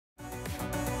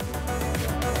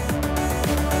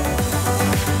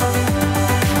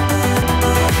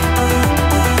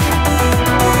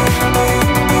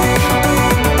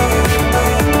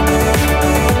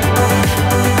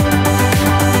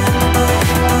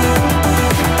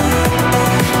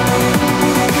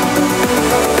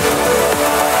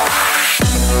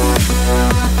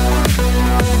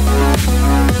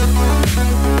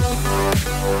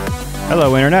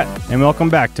Hello, Internet, and welcome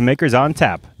back to Makers on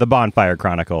Tap, the Bonfire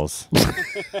Chronicles.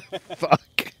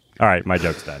 Fuck. All right, my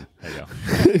joke's done. There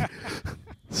you go.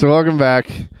 So welcome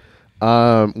back.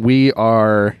 We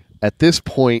are, at this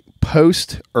point,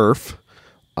 post-ERRF,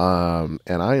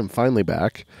 and I am finally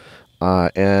back.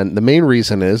 And the main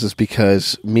reason is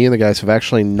because me and the guys have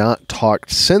actually not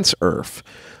talked since ERRF.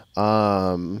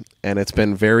 And it's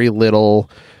been very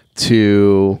little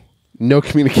to no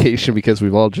communication because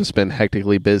we've all just been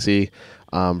hectically busy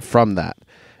from that.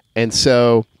 And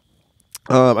so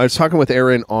I was talking with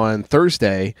Aaron on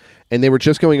Thursday, and they were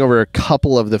just going over a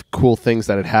couple of the cool things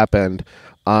that had happened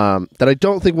that I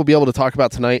don't think we'll be able to talk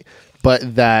about tonight,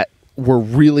 but that were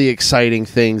really exciting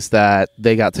things that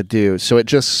they got to do. So it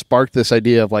just sparked this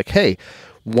idea of like, hey,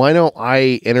 why don't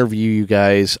I interview you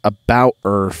guys about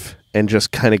ERRF and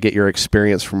just kind of get your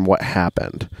experience from what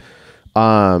happened.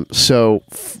 So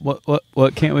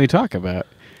what can't we talk about?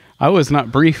 I was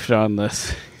not briefed on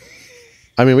this.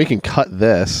 I mean, we can cut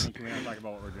this. Can we not talk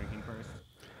about what we're drinking first?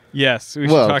 Yes, we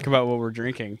should talk about what we're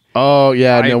drinking. Oh,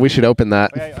 yeah, no, we should open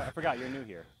that. Wait, I forgot, you're new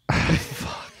here.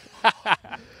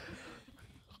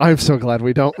 I'm so glad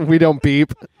we don't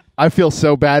beep. I feel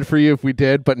so bad for you if we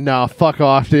did, but nah, fuck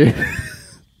off, dude.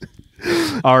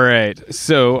 All right,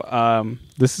 so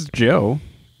this is Joe,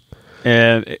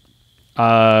 and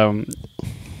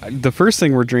the first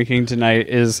thing we're drinking tonight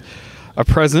is a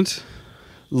present,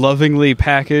 lovingly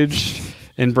packaged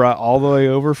and brought all the way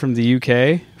over from the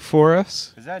UK for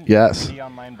us. Is that Yes. an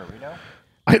online burrito?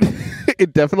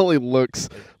 It definitely looks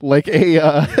like a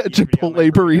Chipotle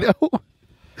burrito.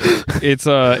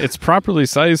 It's properly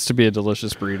sized to be a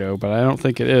delicious burrito, but I don't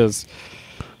think it is.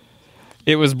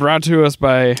 It was brought to us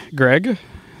by Greg,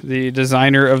 the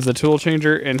designer of the tool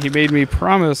changer, and he made me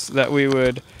promise that we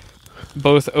would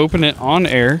both open it on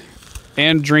air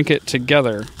and drink it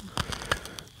together.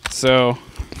 So,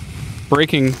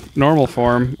 breaking normal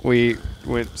form, we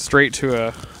went straight to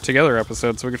a together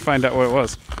episode so we could find out what it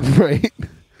was. Right.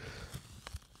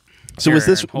 So Here,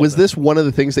 was this one of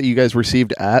the things that you guys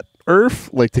received at ERRF?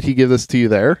 Like, did he give this to you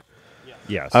there?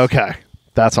 Yes. Okay.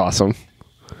 That's awesome.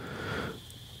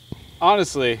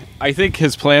 Honestly, I think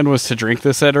his plan was to drink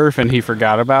this at ERRF and he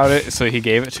forgot about it, so he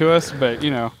gave it to us, but,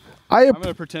 you know, I'm going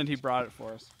to pretend he brought it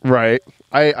for us. Right.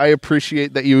 I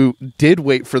appreciate that you did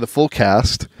wait for the full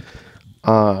cast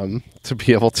to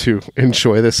be able to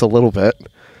enjoy this a little bit.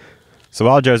 So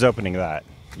while Joe's opening that,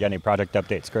 you got any project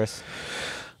updates, Chris?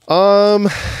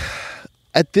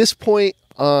 At this point,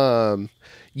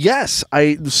 yes.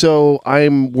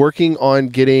 I'm working on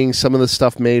getting some of the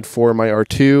stuff made for my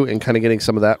R2 and kind of getting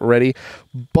some of that ready.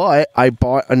 But I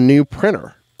bought a new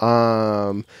printer.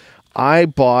 I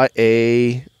bought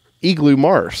a Igloo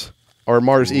Mars or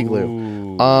Mars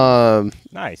Igloo.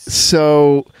 Nice.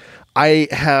 So I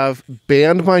have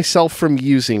banned myself from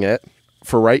using it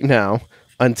for right now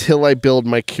until I build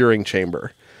my curing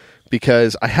chamber,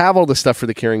 because I have all the stuff for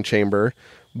the curing chamber,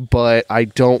 but I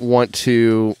don't want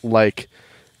to like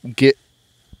get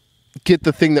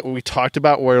the thing that we talked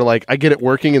about where like I get it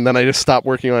working and then I just stop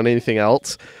working on anything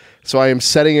else. So I am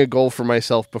setting a goal for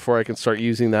myself before I can start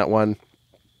using that one.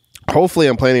 Hopefully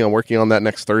I'm planning on working on that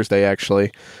next Thursday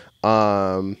actually.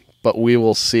 But we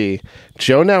will see.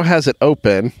 Joe now has it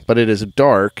open, but it is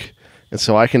dark, and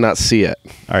so I cannot see it.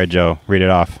 All right, Joe, read it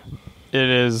off. It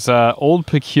is Old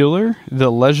Peculiar,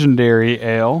 the legendary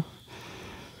ale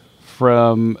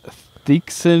from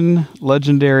Thiessen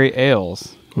Legendary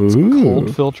Ales. It's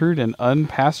cold filtered and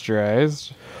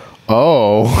unpasteurized.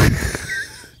 Oh.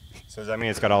 So does that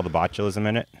mean it's got all the botulism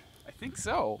in it? I think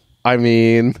so. I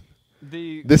mean,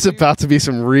 this is about to be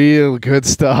some real good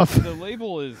stuff. The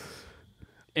label is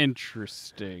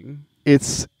interesting.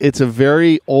 It's a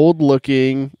very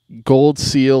old-looking,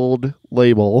 gold-sealed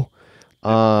label. It's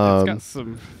got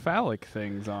some phallic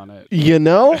things on it. You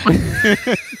know?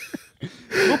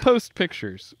 We'll post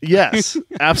pictures. Yes,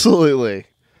 absolutely.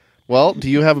 Well, do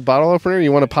you have a bottle opener?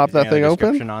 You want to pop that thing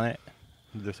open? Description on it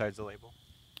besides the label?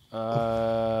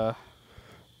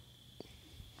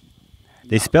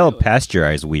 They spell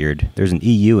pasteurized weird. There's an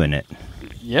EU in it.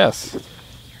 Yes.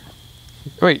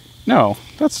 Wait, no.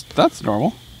 That's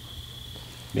normal.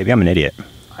 Maybe I'm an idiot.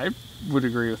 I would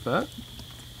agree with that.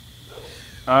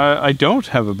 I don't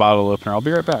have a bottle opener. I'll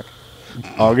be right back.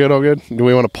 All good, all good. Do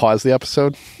we want to pause the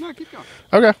episode? No, keep going.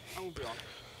 Okay. I won't be long.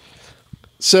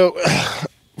 So,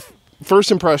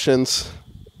 first impressions.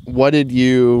 What did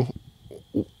you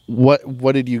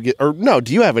get? Or no?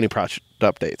 Do you have any project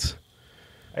updates?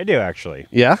 I do, actually.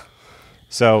 Yeah.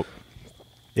 So,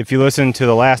 if you listen to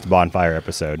the last bonfire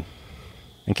episode,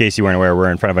 in case you weren't aware,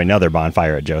 we're in front of another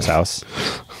bonfire at Joe's house.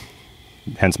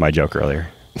 Hence my joke earlier.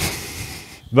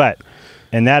 But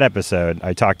in that episode,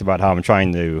 I talked about how I'm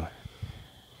trying to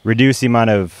reduce the amount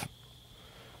of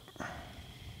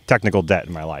technical debt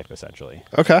in my life, essentially.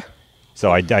 Okay.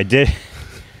 So I did.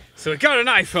 So I got an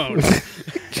iPhone.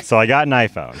 So I got an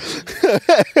iPhone.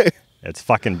 It's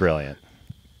fucking brilliant.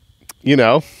 You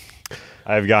know,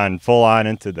 I've gone full on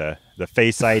into the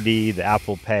Face ID, the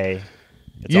Apple Pay.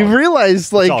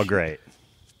 Realize, like, it's all great.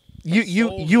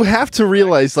 You have to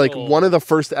realize, like, one of the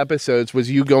first episodes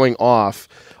was you going off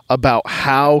about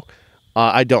how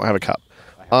I don't have a cup.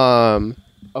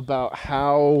 About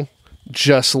how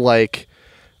just like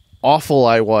awful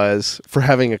I was for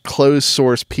having a closed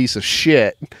source piece of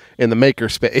shit in the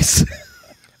makerspace.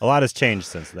 A lot has changed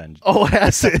since then. Oh,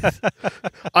 has it?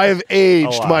 I have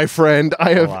aged, my friend.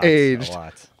 I have aged.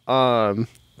 A lot.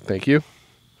 Thank you.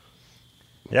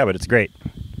 Yeah, but it's great.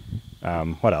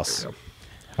 What else?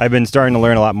 I've been starting to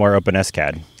learn a lot more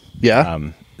OpenSCAD. Yeah.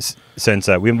 Since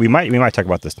we might talk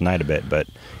about this tonight a bit, but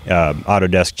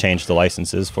Autodesk changed the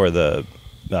licenses for the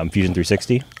Fusion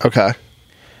 360. Okay.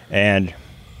 And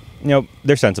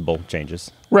they're sensible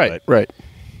changes. Right. Right.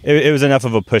 It was enough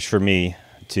of a push for me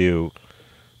to.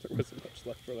 There wasn't much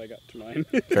left when I got to mine.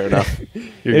 Fair enough.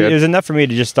 It was enough for me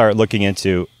to just start looking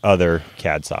into other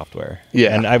CAD software.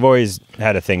 Yeah. And I've always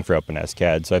had a thing for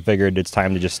OpenSCAD, so I figured it's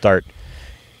time to just start.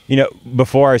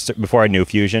 Before I knew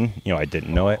Fusion, I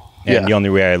didn't know it. And the only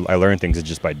way I learn things is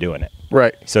just by doing it.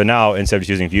 Right. So now, instead of just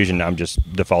using Fusion, I'm just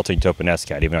defaulting to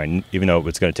OpenSCAD, even though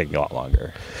it's going to take me a lot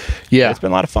longer. Yeah. But it's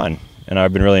been a lot of fun. And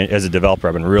I've been really, as a developer,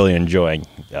 I've been really enjoying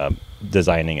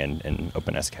designing in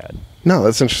OpenSCAD. No,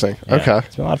 that's interesting. Yeah, okay.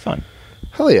 It's been a lot of fun.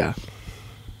 Hell yeah.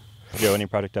 Joe, any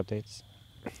product updates?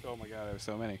 Oh my god, I have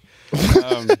so many.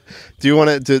 Do you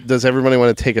want to? Does everybody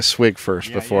want to take a swig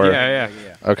first before? Yeah.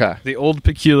 Okay. The Old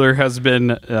Peculiar has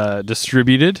been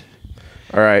distributed.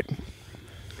 All right.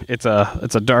 It's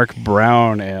a dark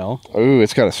brown ale. Ooh,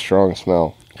 it's got a strong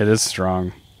smell. It is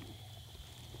strong.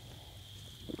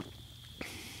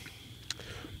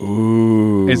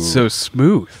 Ooh. It's so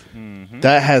smooth.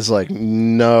 That has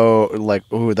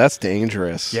ooh, that's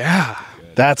dangerous. Yeah.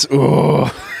 That's ooh.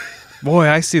 Boy,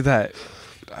 I see that.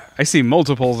 I see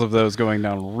multiples of those going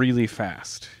down really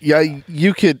fast. Yeah,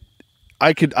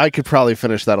 I could probably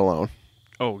finish that alone.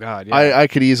 Oh god, yeah. I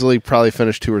could easily probably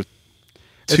finish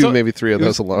maybe three of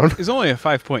those alone. It's only a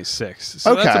 5.6,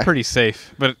 so Okay. that's a pretty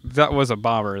safe. But that was a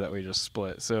bomber that we just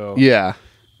split. So Yeah.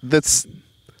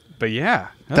 But yeah,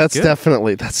 That's good.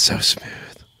 definitely so smooth.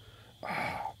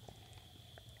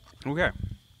 Okay.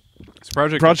 It's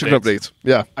project updates.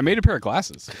 Yeah. I made a pair of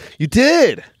glasses. You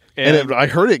did. And I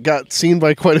heard it got seen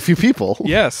by quite a few people.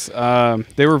 Yes,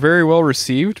 they were very well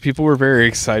received. People were very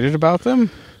excited about them.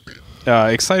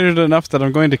 Excited enough that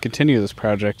I'm going to continue this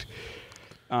project.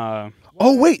 Oh,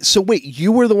 wait. So,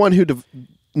 you were the one who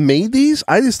made these?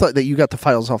 I just thought that you got the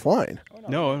files offline.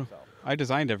 No, I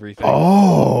designed everything.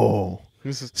 Oh.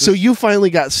 So you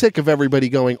finally got sick of everybody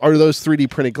going, are those 3D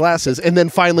printed glasses? And then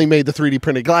finally made the 3D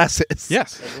printed glasses.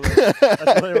 Yes.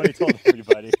 That's literally what he told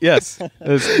everybody. Yes.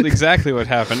 That's exactly what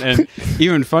happened. And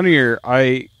even funnier,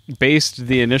 I based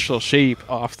the initial shape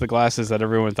off the glasses that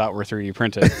everyone thought were 3D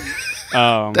printed.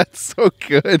 That's so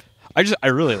good. I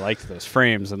really liked those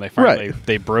frames, and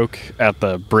they broke at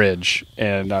the bridge,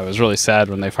 and I was really sad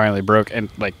when they finally broke. And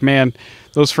man,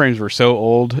 those frames were so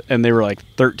old, and they were like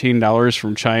 $13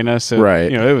 from China, so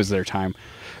it was their time.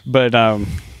 But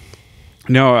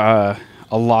no,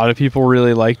 a lot of people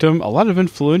really liked them. A lot of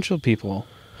influential people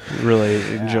really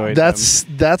enjoyed them.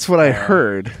 That's what I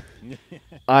heard.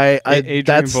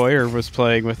 Adrian Boyer was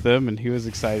playing with them, and he was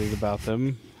excited about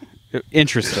them.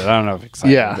 Interested. I don't know if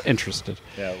excited. Yeah. But interested.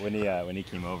 Yeah, when he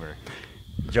came over,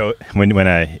 Joe, when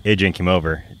Adrian came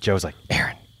over, Joe was like,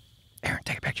 Aaron,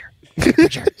 take a picture. Take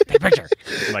a picture.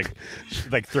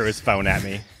 Like threw his phone at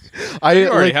me. I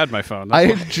already had my phone.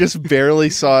 I just barely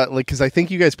saw it, because I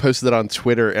think you guys posted it on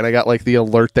Twitter, and I got the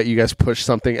alert that you guys pushed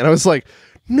something, and I was like,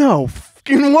 no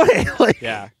fucking way.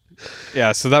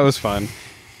 Yeah. So that was fun.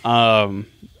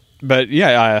 But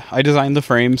yeah, I designed the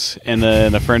frames, and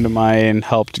then a friend of mine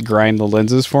helped grind the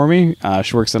lenses for me.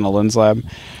 She works in a lens lab.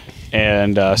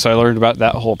 And so I learned about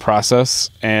that whole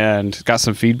process and got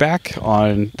some feedback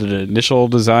on the initial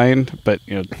design, but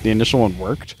the initial one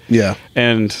worked. Yeah.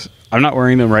 And I'm not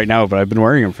wearing them right now, but I've been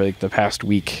wearing them for the past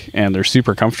week, and they're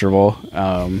super comfortable.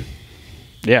 I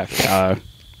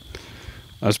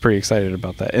was pretty excited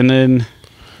about that. And then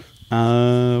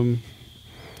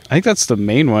I think that's the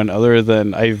main one, other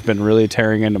than I've been really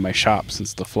tearing into my shop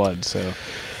since the flood. So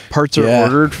parts are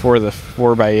ordered for the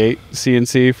 4x8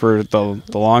 CNC. For the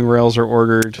long rails are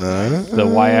ordered. The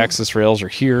Y-axis rails are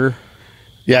here.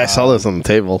 Yeah, I saw those on the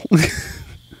table.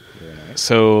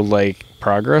 So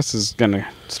progress is going to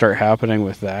start happening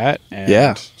with that. And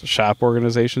Yeah. shop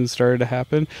organizations started to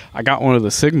happen. I got one of the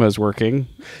Sigmas working.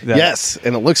 Yes,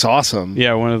 and it looks awesome.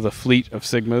 Yeah, one of the fleet of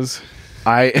Sigmas.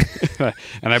 I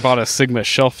And I bought a Sigma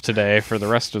shelf today for the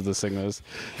rest of the Sigmas.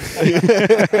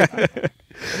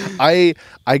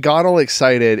 I got all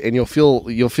excited, and you'll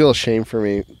feel ashamed for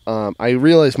me. I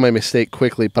realized my mistake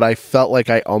quickly, but I felt like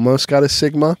I almost got a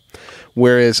Sigma.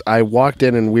 Whereas I walked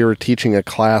in and we were teaching a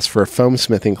class for a foam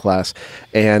smithing class,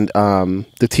 and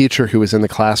the teacher who was in the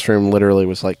classroom literally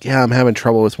was like, "Yeah, I'm having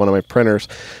trouble with one of my printers,"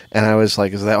 and I was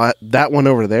like, "Is that one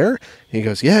over there?" And he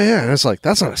goes, "Yeah, yeah." And I was like,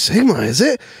 "That's not a Sigma, is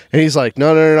it?" And he's like,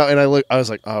 "No, no, no, no." And I was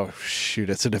like, "Oh shoot,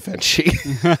 it's a Da Vinci."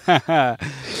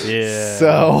 Yeah.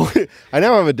 So I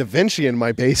now have a Da Vinci in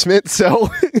my basement. So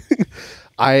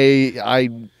I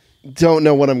don't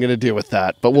know what I'm going to do with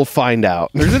that, but we'll find out.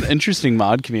 There's an interesting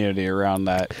mod community around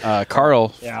that.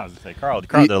 Carl. Yeah, I was going to say, Carl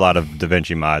did a lot of Da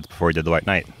Vinci mods before he did the White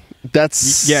Knight.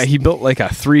 That's Yeah, he built like a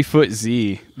 3-foot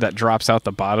Z that drops out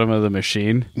the bottom of the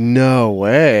machine. no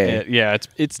way. Yeah,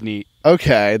 it's neat.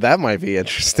 Okay, that might be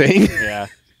interesting. Yeah.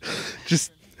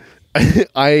 Just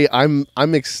I'm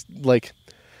like,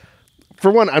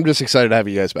 for one, I'm just excited to have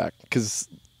you guys back because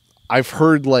I've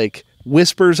heard like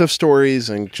whispers of stories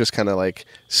and just kind of like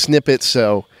snippets.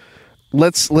 So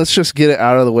let's just get it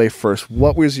out of the way first.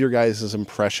 What was your guys'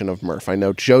 impression of Murph? I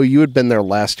know, Joe, you had been there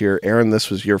last year. Aaron,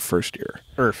 this was your first year.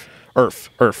 ERRF.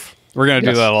 We're going to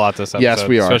Yes. do that a lot this episode. Yes,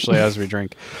 we are. Especially as we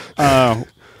drink.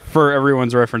 For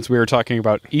everyone's reference, we were talking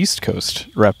about East Coast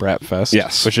Rep Rap Fest.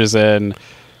 Yes. Which is in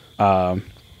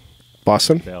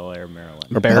Boston? Bel Air, Maryland.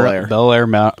 Or Bel Air. Bel Air,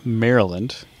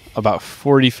 Maryland. About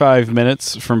 45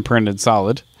 minutes from Printed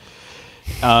Solid.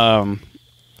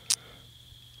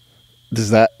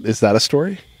 Is that a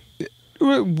story?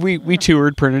 We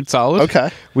toured Printed Solid.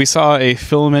 Okay. We saw a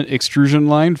filament extrusion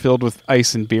line filled with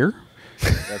ice and beer.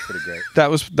 That's pretty great.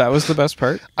 That was the best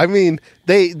part. I mean,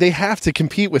 they have to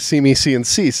compete with See Me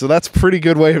CNC, so that's a pretty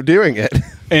good way of doing it.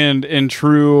 And in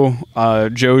true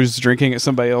Joe's drinking at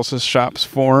somebody else's shop's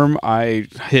form, I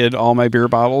hid all my beer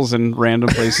bottles in random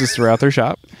places throughout their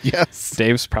shop. Yes.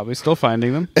 Dave's probably still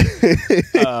finding them.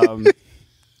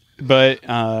 But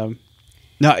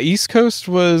no, East Coast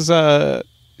was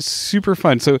super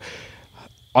fun. So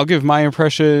I'll give my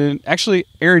impression. Actually,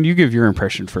 Aaron, you give your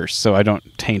impression first so I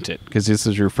don't taint it because this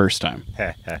is your first time.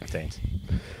 Thanks.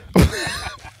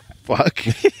 Fuck.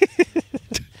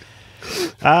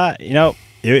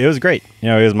 It was great.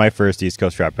 It was my first East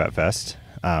Coast Rap Rap Fest.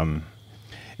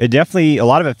 It definitely, a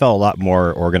lot of it felt a lot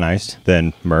more organized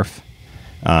than Murph.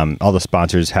 All the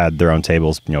sponsors had their own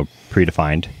tables,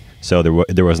 predefined. So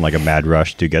there wasn't like a mad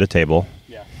rush to get a table.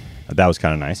 Yeah. That was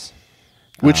kind of nice.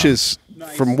 Which is,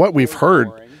 from what we've heard,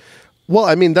 well,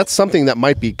 I mean, that's something that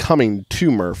might be coming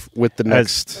to Murph with the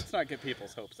next. Let's not get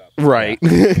people's hopes up. Right.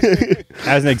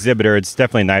 As an exhibitor, it's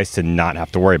definitely nice to not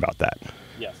have to worry about that.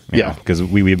 Yes. Yeah. Because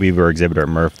we were exhibitor at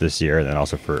Murph this year, and then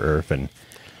also for ERRF. And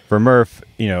for Murph,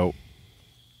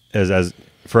 as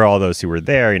for all those who were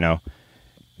there,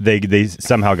 they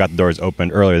somehow got the doors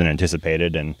opened earlier than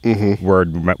anticipated, and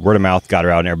word of mouth got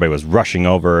around, and everybody was rushing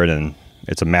over it, and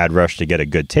it's a mad rush to get a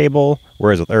good table.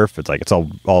 Whereas with ERRF, it's like it's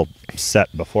all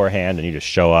set beforehand, and you just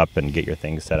show up and get your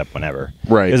things set up whenever.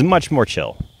 Right. It's much more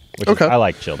chill. Which I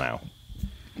like chill now.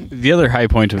 The other high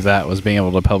point of that was being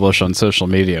able to publish on social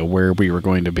media where we were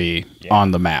going to be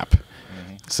on the map.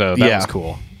 So that was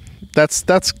cool. That's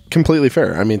completely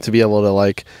fair. I mean, to be able to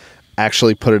like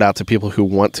actually put it out to people who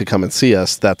want to come and see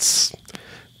us, that's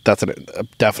a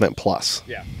definite plus.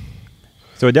 Yeah.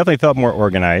 So it definitely felt more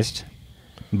organized,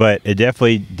 but it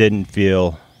definitely didn't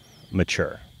feel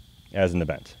mature as an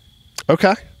event.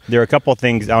 Okay. There are a couple of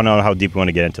things, I don't know how deep we want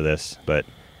to get into this, but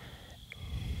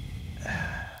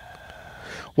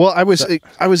well, I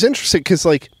was interested because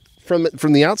like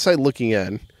from the outside looking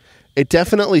in, it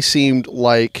definitely seemed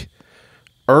like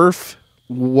ERRF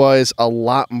was a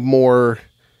lot more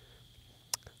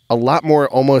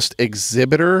almost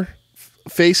exhibitor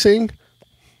facing,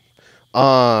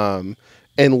 and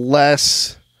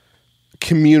less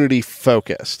community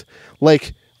focused.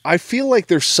 Like I feel like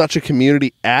there's such a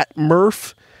community at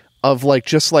Murph of like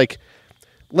just like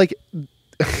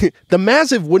the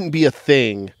Massive wouldn't be a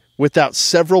thing without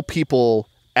several people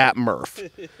at Murph.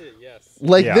 Yes.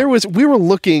 Like Yeah. we were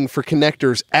looking for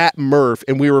connectors at Murph,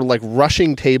 and we were like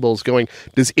rushing tables going,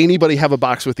 does anybody have a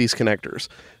box with these connectors?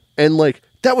 And like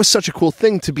that was such a cool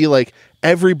thing to be like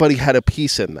everybody had a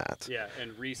piece in that. Yeah,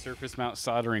 and resurface mount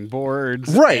soldering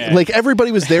boards. Right. and Like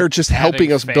everybody was there just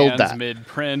helping adding us build fans that.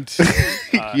 mid-print.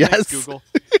 Yes. Thanks, Google.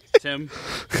 Tim.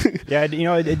 yeah,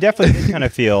 it definitely did kind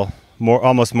of feel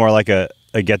almost more like a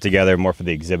a get together more for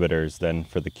the exhibitors than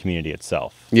for the community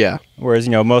itself. Yeah. Whereas,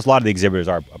 a lot of the exhibitors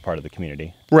are a part of the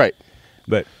community. Right.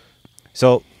 But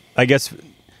so I guess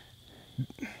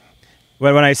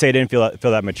when I say it didn't feel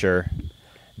that mature,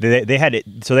 they had it.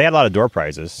 So they had a lot of door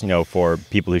prizes, for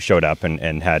people who showed up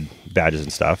and had badges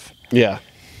and stuff. Yeah.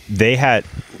 They had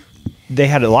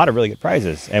a lot of really good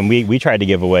prizes, and we tried to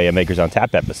give away a Makers on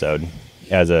Tap episode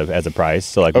as a prize.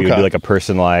 So we would do like a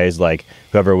personalized, like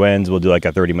whoever wins, we'll do like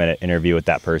a 30-minute interview with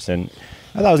that person.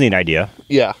 I thought it was a neat idea.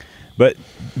 Yeah. But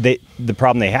the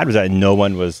problem they had was that no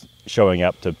one was showing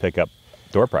up to pick up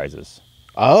door prizes.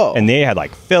 Oh. And they had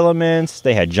like filaments,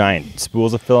 they had giant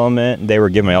spools of filament, they were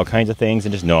giving away all kinds of things,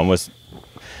 and just no one was.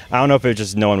 I don't know if it was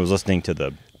just no one was listening to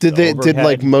the. Did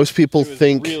like most people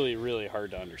think really, really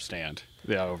hard to understand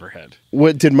the overhead?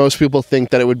 What did most people think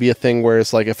that it would be a thing where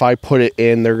it's like if I put it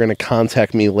in, they're going to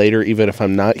contact me later, even if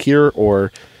I'm not here,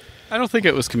 or? I don't think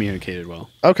it was communicated well.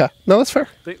 Okay, no, that's fair.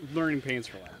 Learning pains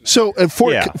for life. So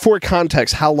for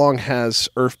context, how long has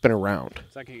ERRF been around?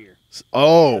 Second year.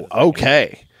 Oh,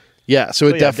 okay. Yeah, so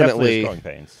it definitely growing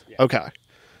pains. Yeah. Okay.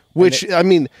 Which I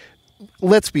mean,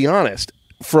 let's be honest.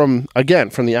 From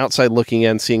the outside looking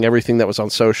in, seeing everything that was on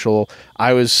social,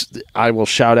 I will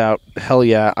shout out, hell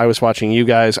yeah, I was watching you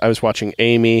guys, I was watching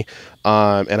Amy,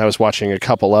 and I was watching a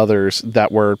couple others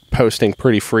that were posting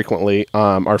pretty frequently.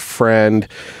 Our friend,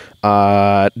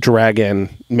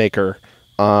 Dragon Maker,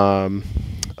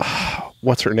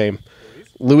 what's her name?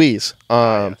 Louise.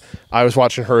 I was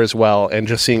watching her as well, and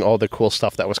just seeing all the cool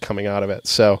stuff that was coming out of it.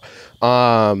 So,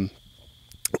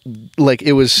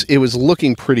 it was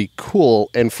looking pretty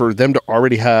cool, and for them to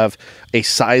already have a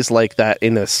size like that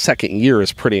in a second year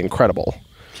is pretty incredible.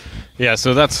 Yeah,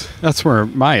 so that's where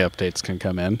my updates can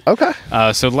come in. Okay.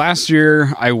 So last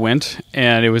year I went,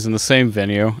 and it was in the same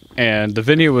venue, and the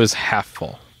venue was half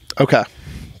full. Okay.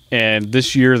 And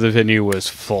this year the venue was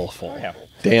full. Yeah.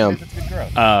 Damn.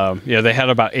 They had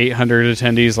about 800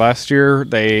 attendees last year.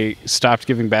 They stopped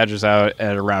giving badges out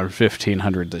at around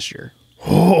 1,500 this year.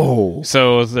 Oh.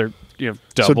 So they're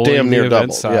doubling damn near the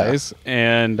event double, yeah. size,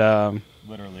 and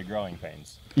Literally growing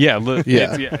pains. yeah,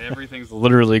 everything's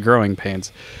literally growing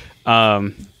pains.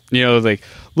 Like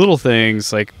little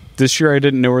things like this year I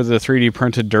didn't know where the 3D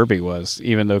printed derby was,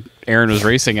 even though Aaron was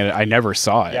racing in it. I never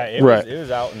saw it. Yeah, it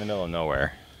was out in the middle of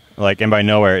nowhere. And by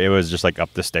nowhere, it was just like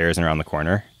up the stairs and around the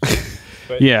corner.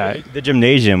 But yeah, the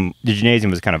gymnasium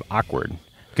was kind of awkward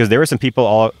because there were some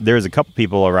people. There was a couple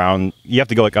people around. You have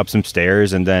to go up some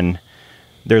stairs, and then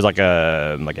there's like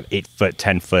an 8-foot,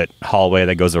 10-foot hallway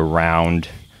that goes around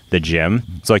the gym.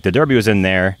 So the derby was in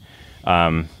there.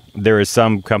 There was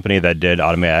some company that did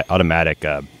automatic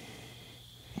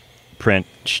print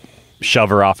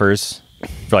shover offers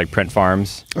for print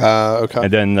farms. Okay.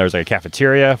 And then there's a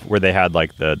cafeteria where they had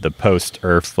the post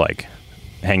ERRF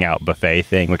hangout buffet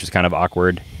thing, which is kind of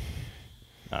awkward.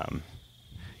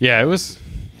 it was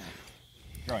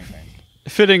Growing pains.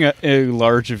 fitting a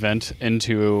large event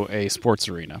into a sports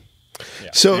arena.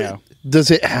 Yeah. So does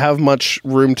it have much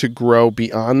room to grow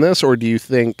beyond this, or do you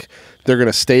think they're going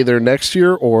to stay there next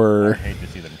year, or? I hate to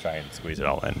see them try and squeeze it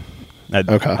all in.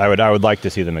 Okay. I would like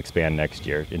to see them expand next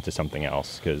year into something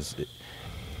else because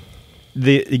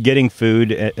getting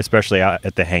food, especially out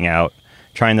at the hangout,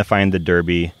 trying to find the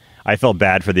derby. I felt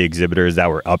bad for the exhibitors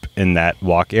that were up in that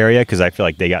walk area because I feel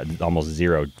like they got almost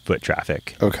 0 foot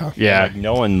traffic. Okay. Yeah.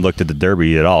 No one looked at the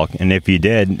derby at all. And if you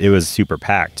did, it was super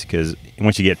packed because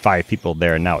once you get 5 people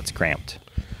there, now it's cramped.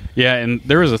 Yeah, and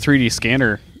there was a 3D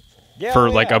scanner for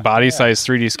a body size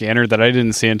 3D scanner that I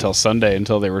didn't see until Sunday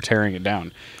until they were tearing it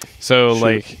down. So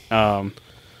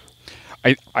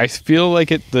I feel like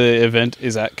the event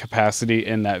is at capacity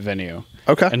in that venue.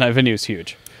 Okay. And that venue is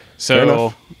huge.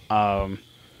 So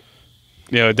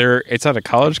it's at a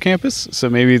college campus, so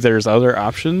maybe there's other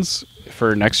options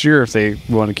for next year if they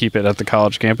want to keep it at the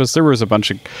college campus. There was a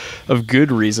bunch of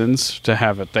good reasons to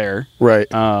have it there. Right.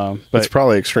 But it's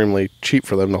probably extremely cheap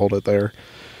for them to hold it there.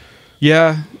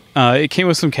 Yeah. It came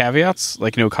with some caveats,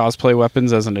 like no cosplay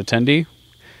weapons as an attendee.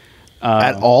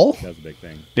 At all? That was a big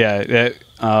thing. Yeah.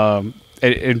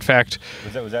 In fact,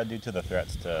 Was that due to the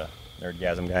threats to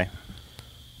Nerdgasm guy?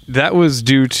 that was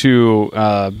due to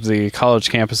the college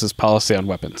campus's policy on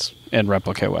weapons and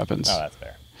replica weapons. Oh, that's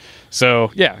fair.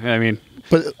 So, yeah, I mean,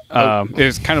 But it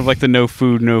was kind of like the no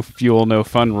food, no fuel, no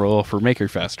fun rule for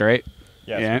Makerfest, right?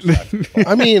 Yeah.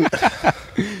 I mean,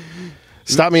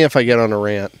 stop me if I get on a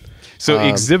rant. So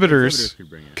exhibitors could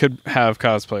bring it. could have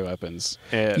cosplay weapons.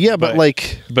 Yeah, but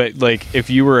if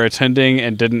you were attending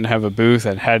and didn't have a booth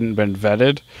and hadn't been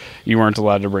vetted, you weren't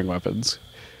allowed to bring weapons.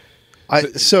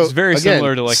 So it's very again,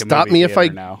 similar to a stop movie me if I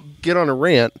theater now. get on a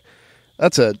rant.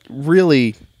 That's a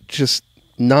really just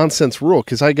nonsense rule,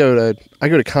 because I go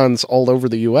to cons all over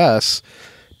the U.S.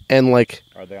 and like,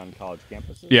 Are they on college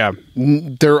campuses? Yeah.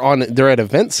 they're at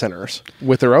event centers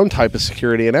with their own type of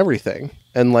security and everything.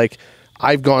 And like,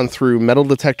 I've gone through metal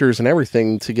detectors and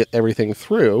everything to get everything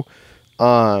through.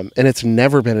 And it's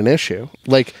never been an issue.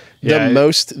 Like the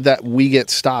most that we get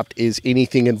stopped is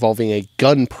anything involving a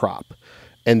gun prop.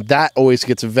 And that always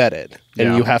gets vetted.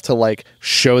 And you have to like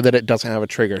show that it doesn't have a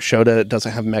trigger, show that it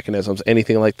doesn't have mechanisms,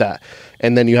 anything like that.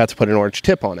 And then you have to put an orange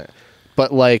tip on it.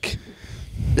 But like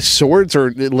swords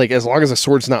are like, as long as a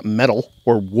sword's not metal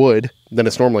or wood, then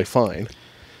it's normally fine.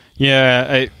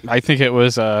 Yeah, I think it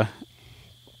was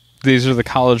these are the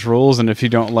college rules, and if you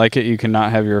don't like it, you cannot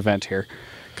have your event here,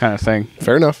 kind of thing.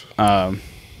 Fair enough. Kind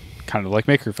of like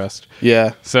Makerfest.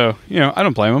 Yeah. So, I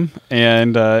don't blame them.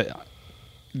 And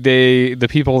the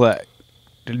people that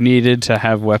needed to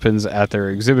have weapons at their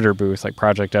exhibitor booth, like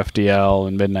Project FDL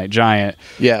and Midnight Giant,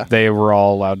 they were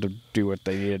all allowed to do what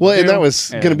they needed to do. And that was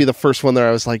going to be the first one there.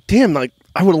 I was like, damn, like,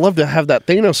 I would have loved to have that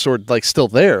Thanos sword, like, still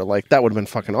there. Like, that would have been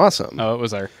fucking awesome. Oh, it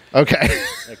was there. Okay.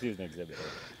 Like he was an exhibitor.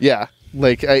 Yeah.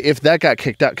 Like, if that got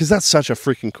kicked out, because that's such a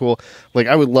freaking cool, like,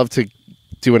 I would love to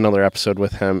do another episode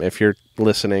with him if you're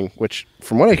listening, which,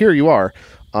 from what I hear, you are.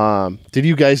 Did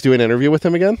you guys do an interview with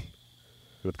him again?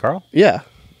 With Carl? Yeah.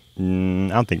 I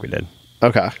don't think we did.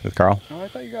 Okay. With Carl? Oh, I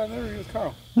thought you got an interview with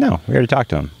Carl. No, we already talked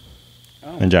to him.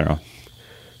 In general.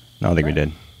 I don't think we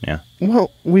did. Yeah.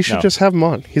 Well, we should just have him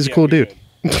on. He's a cool dude.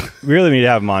 We really need to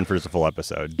have him on for just a full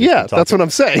episode. Yeah, that's what I'm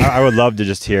saying. I would love to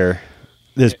just hear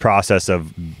this process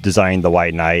of designing the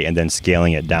White Knight and then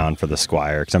scaling it down for the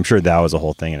Squire, because I'm sure that was a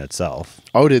whole thing in itself.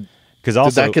 Oh, did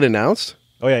also, that get announced?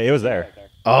 Oh, yeah, it was there.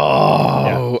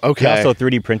 Oh, okay. He also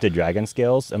 3D printed dragon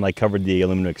scales and like covered the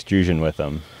aluminum extrusion with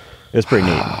them. It was pretty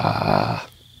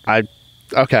neat.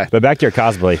 Okay. But back to your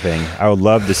cosplay thing, I would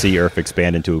love to see ERRF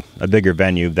expand into a bigger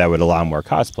venue that would allow more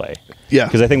cosplay. Yeah.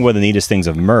 Because I think one of the neatest things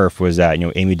of Murph was that,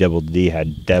 Amy Double D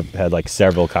had like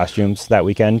several costumes that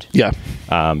weekend. Yeah.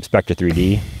 Spectre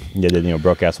 3D did,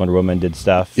 Broke Ass Wonder Woman did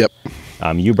stuff. Yep.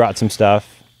 You brought some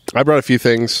stuff. I brought a few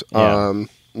things, Yeah.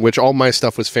 which all my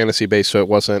stuff was fantasy based, so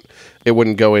it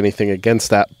wouldn't go anything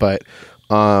against that. But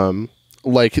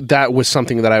like that was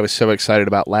something that I was so excited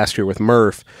about last year with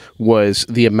Murph, was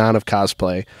the amount of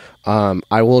cosplay.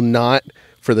 I will not,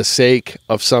 for the sake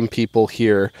of some people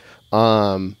here,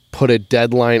 put a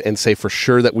deadline and say for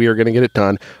sure that we are going to get it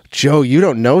done. Joe, you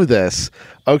don't know this.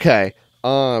 Okay.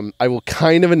 I will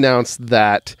kind of announce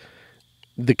that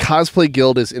the Cosplay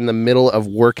Guild is in the middle of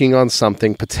working on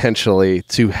something potentially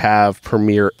to have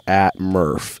premiere at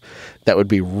Murph. That would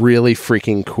be really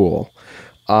freaking cool.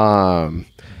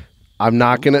 I'm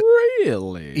not going to...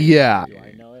 Really? Yeah. Do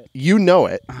I know it? You know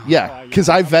it. Yeah, because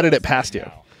I vetted it past you.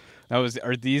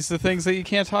 Are these the things that you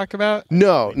can't talk about?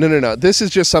 No. This is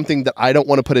just something that I don't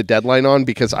want to put a deadline on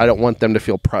because I don't want them to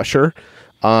feel pressure.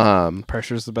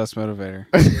 Pressure's the best motivator.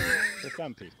 For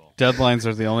some people. Deadlines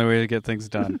are the only way to get things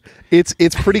done. It's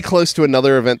pretty close to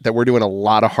another event that we're doing a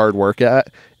lot of hard work at,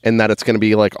 and that it's going to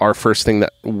be like our first thing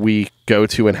that we go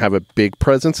to and have a big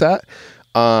presence at.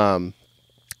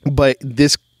 But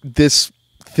this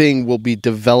thing will be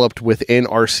developed within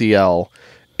RCL,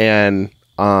 and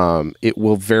it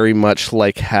will very much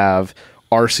like have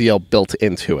RCL built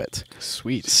into it.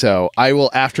 Sweet. So I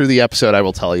will, after the episode, I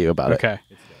will tell you about it. Okay.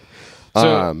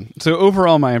 So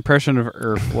overall, my impression of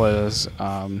ERRF was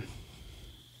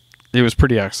it was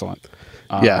pretty excellent.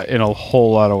 In a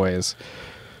whole lot of ways.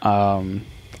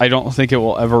 I don't think it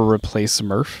will ever replace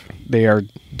Murph. They are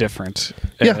different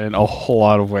in a whole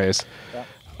lot of ways.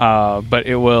 But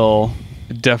it will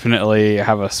definitely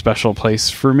have a special place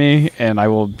for me, and I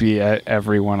will be at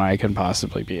every one I can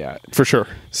possibly be at. For sure.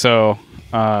 So,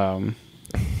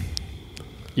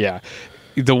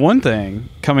 the one thing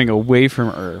coming away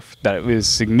from ERRF that was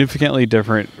significantly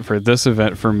different for this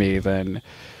event for me than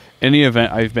any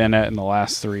event I've been at in the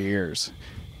last 3 years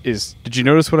is, did you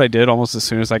notice what I did almost as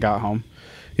soon as I got home?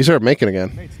 You started making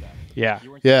again. Yeah.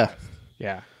 Yeah.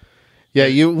 Yeah. Yeah,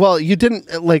 you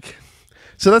didn't like.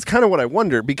 So that's kind of what I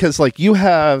wonder, because like you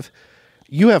have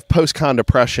post-con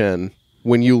depression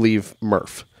when you leave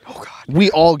Murph. Oh God. We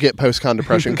all get post-con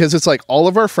depression because it's like all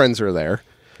of our friends are there.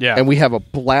 Yeah. And we have a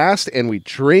blast and we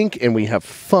drink and we have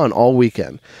fun all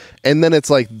weekend. And then it's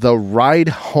like the ride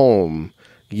home,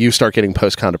 you start getting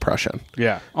post-con depression.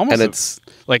 Yeah. Almost. And it's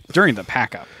like during the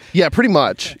pack up. Yeah, pretty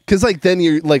much. Because like then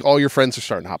you're like all your friends are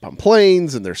starting to hop on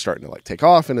planes and they're starting to like take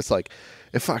off, and it's like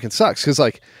it fucking sucks because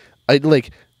like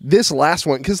this last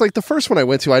one, because like the first one I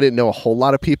went to, I didn't know a whole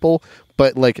lot of people,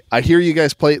 but like I hear you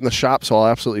guys play it in the shop, so I'll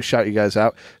absolutely shout you guys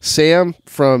out. Sam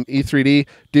from E3D,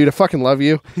 dude, I fucking love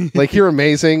you. Like, you're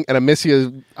amazing, and I miss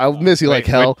you. I'll miss you like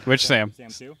hell. Which Sam? Sam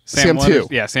 2? Sam one 2.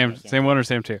 Yeah, Sam 1 or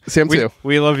Sam 2? Sam 2.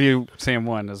 We love you, Sam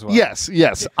 1 as well.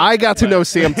 Yes. I got to know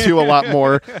Sam 2 a lot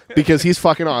more because he's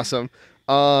fucking awesome.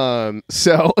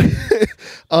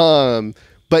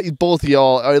 But both of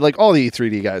y'all, like all the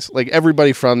E3D guys, like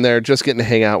everybody from there, just getting to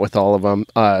hang out with all of them.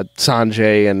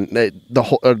 Sanjay and the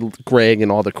whole Greg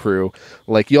and all the crew,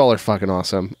 like y'all are fucking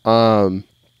awesome.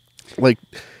 Like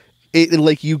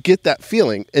you get that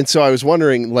feeling, and so I was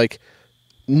wondering, like,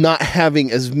 not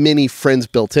having as many friends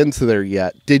built into there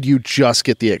yet, did you just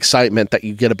get the excitement that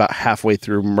you get about halfway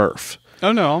through Murph?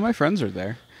 Oh no, all my friends are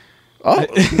there. Oh,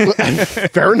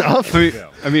 fair enough.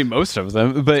 I mean, most of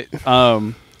them, but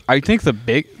I think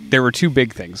there were two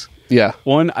big things. Yeah.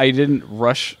 One, I didn't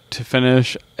rush to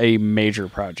finish a major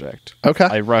project. Okay.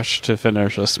 I rushed to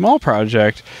finish a small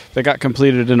project that got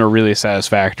completed in a really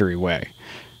satisfactory way,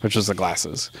 which was the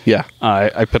glasses. Yeah.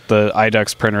 I put the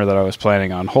iDux printer that I was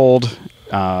planning on hold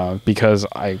because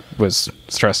I was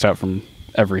stressed out from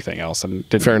everything else and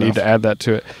didn't need to add that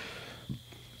to it.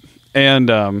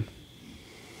 And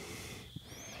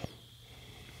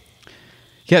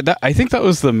yeah, I think that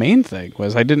was the main thing,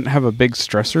 was I didn't have a big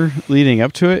stressor leading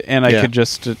up to it, and I could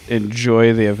just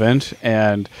enjoy the event.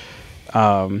 And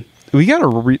we got a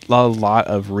lot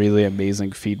of really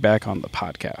amazing feedback on the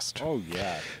podcast. Oh,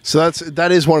 yeah. So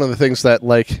that is one of the things that,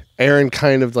 like, Aaron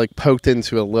kind of like poked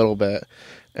into a little bit.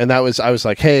 And I was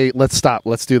like, hey, let's stop.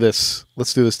 Let's do this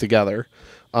together.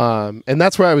 And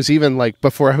that's where I was even like,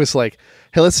 before I was like,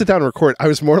 hey, let's sit down and record. I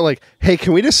was more like, hey,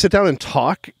 can we just sit down and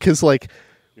talk? Because like,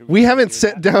 we haven't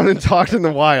sat down and talked in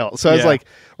a while. So I was like,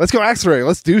 let's go accelerate.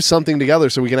 Let's do something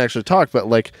together so we can actually talk. But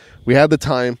like, we had the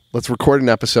time. Let's record an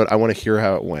episode. I want to hear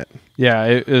how it went. Yeah,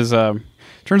 it is.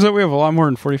 Turns out we have a lot more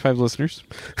than 45 listeners.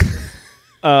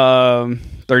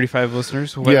 35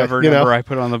 listeners, whatever number I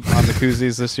put on the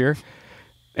koozies this year.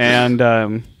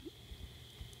 And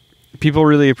people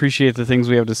really appreciate the things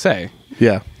we have to say.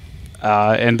 Yeah.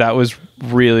 And that was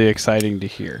really exciting to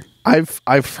hear.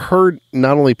 I've heard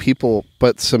not only people,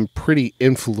 but some pretty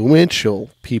influential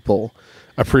people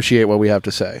appreciate what we have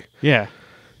to say. Yeah.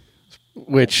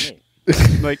 Which,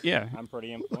 like, yeah, I'm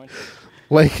pretty influential.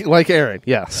 like Aaron,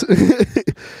 yes.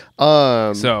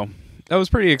 So that was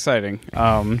pretty exciting,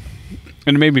 and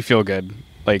it made me feel good.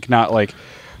 Like, not like,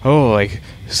 oh, like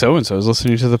so and so is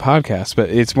listening to the podcast, but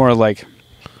it's more like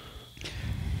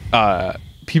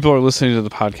people are listening to the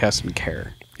podcast and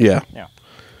care. Yeah.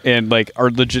 And like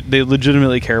they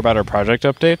legitimately care about our project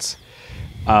updates,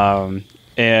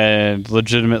 and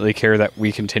legitimately care that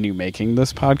we continue making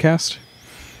this podcast.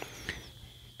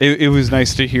 It was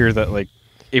nice to hear that, like,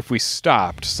 if we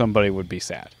stopped, somebody would be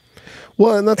sad.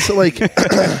 Well, and that's like,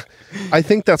 I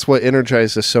think that's what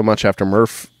energized us so much after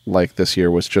Murph, like this year,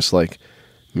 was just like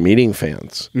meeting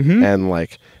fans and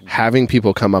like having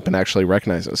people come up and actually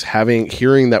recognize us,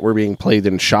 hearing that we're being played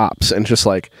in shops, and just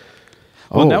like,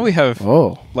 well, now we have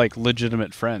like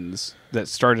legitimate friends that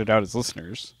started out as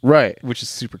listeners, right? Which is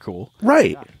super cool,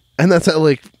 right? And that's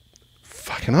like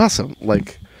fucking awesome.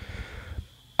 Like,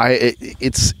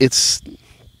 it's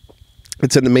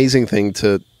an amazing thing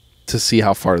to see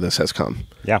how far this has come.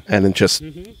 Yeah, and it just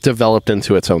developed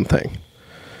into its own thing.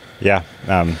 Yeah,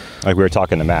 like we were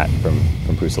talking to Matt from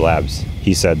Prusa Labs.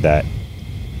 He said that,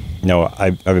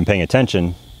 I've been paying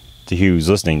attention to who's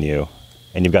listening to you,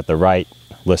 and you've got the right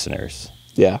listeners.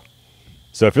 Yeah.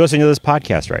 So if you're listening to this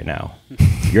podcast right now,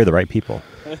 you're the right people.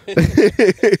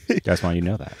 Just want you to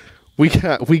know that. We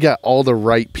got all the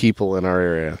right people in our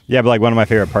area. Yeah, but like one of my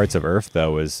favorite parts of ERRF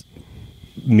though was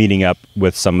meeting up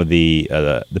with some of the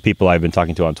people I've been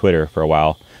talking to on Twitter for a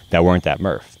while that weren't at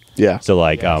Murph. Yeah. So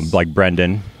like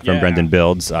Brendan from Brendan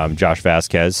Builds, Josh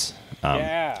Vasquez,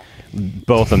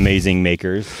 both amazing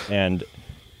makers, and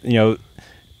they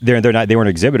weren't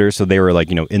exhibitors, so they were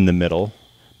like in the middle,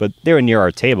 but they were near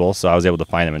our table, so I was able to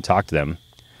find them and talk to them.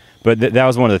 But that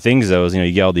was one of the things though, is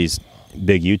you get all these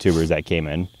big YouTubers that came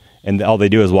in, and all they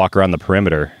do is walk around the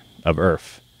perimeter of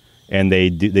ERRF, and they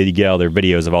get all their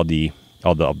videos of all the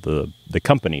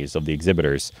companies of the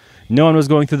exhibitors. No one was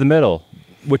going through the middle,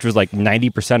 which was like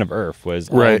 90% of ERRF was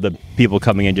all the people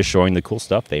coming in just showing the cool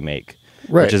stuff they make.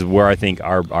 Right. Which is where I think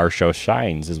our show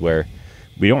shines, is where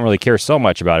we don't really care so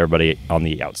much about everybody on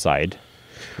the outside.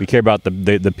 We care about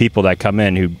the people that come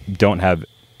in who don't have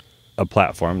a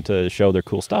platform to show their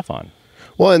cool stuff on.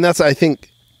 Well, and I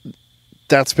think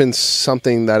that's been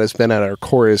something that has been at our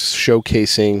core, is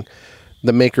showcasing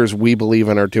the makers we believe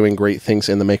in are doing great things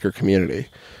in the maker community.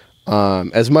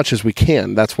 as much as we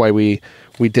can. That's why we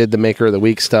did the Maker of the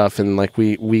Week stuff, and like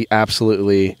we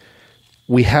absolutely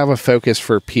we have a focus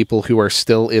for people who are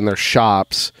still in their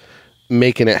shops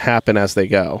making it happen as they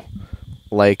go.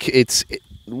 Like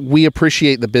we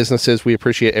appreciate the businesses, we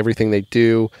appreciate everything they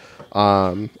do,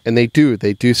 and they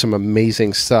do some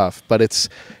amazing stuff. But it's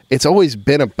always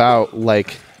been about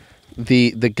like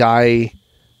the guy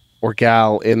or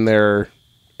gal in their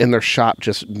shop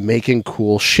just making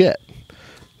cool shit.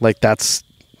 Like that's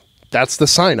the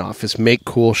sign off, is make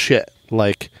cool shit.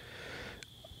 Like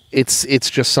it's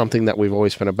just something that we've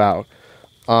always been about.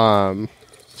 So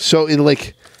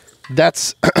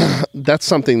that's that's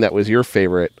something that was your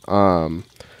favorite. And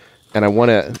I want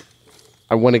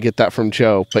to get that from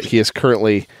Joe, but he is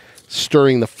currently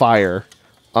stirring the fire.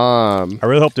 I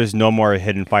really hope there's no more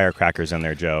hidden firecrackers in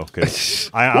there, Joe, because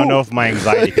I don't know if my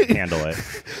anxiety can handle it.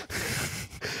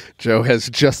 Joe has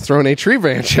just thrown a tree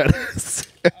branch at us.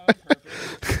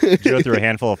 Joe threw a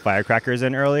handful of firecrackers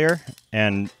in earlier,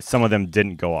 and some of them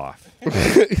didn't go off.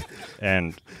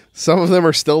 And some of them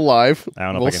are still live. I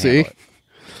don't know we'll if I can see.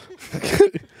 handle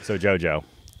it. So, Joe,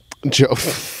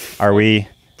 are we?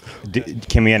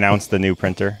 Can we announce the new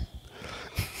printer?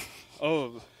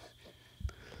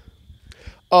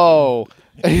 Oh.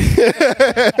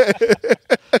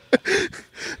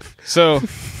 So,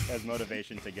 As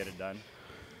motivation to get it done.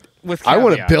 with I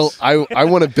want to caveats, build. I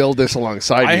want to build this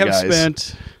alongside I you have guys.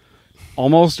 spent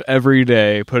almost every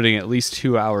day putting at least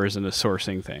 2 hours into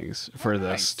sourcing things for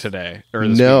this today. Or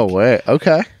this No week. way.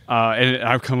 Okay. And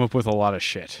I've come up with a lot of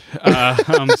shit.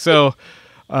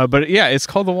 But yeah, it's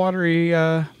called the watery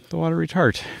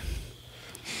tart.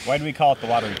 Why do we call it the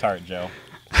watery tart, Joe?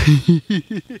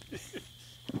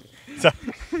 All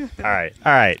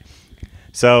right.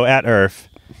 So at ERRF,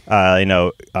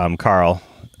 Carl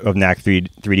of Knack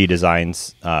 3D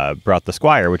Designs brought the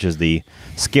Squire, which is the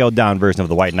scaled down version of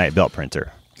the White Knight belt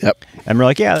printer. Yep. And we're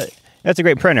like, yeah, that's a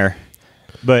great printer,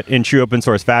 but in true open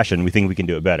source fashion, we think we can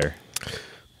do it better.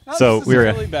 So this is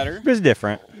really better. It's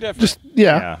different. Just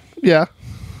yeah.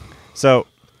 So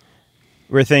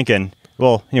we're thinking,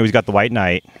 well, he's got the White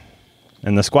Knight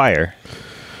and the Squire,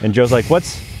 and Joe's like,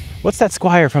 what's that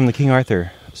Squire from the King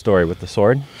Arthur story with the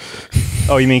sword?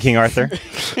 Oh, you mean King Arthur?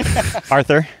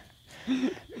 Arthur?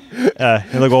 And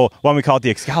they're like, well, why don't we call it the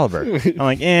Excalibur? I'm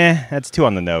like, that's too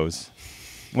on the nose.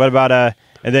 What about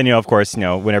and then of course,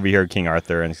 whenever you hear King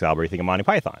Arthur and Excalibur, you think of Monty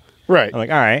Python. Right. I'm like,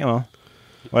 all right, well,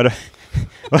 what?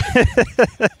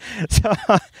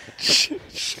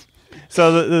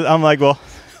 So I'm like, well,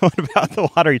 what about the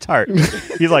watery tart?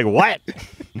 He's like, what?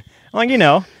 I'm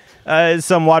like,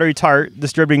 some watery tart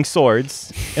distributing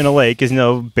swords in a lake is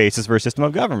no basis for a system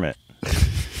of government.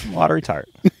 Watery tart.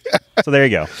 So there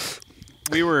you go.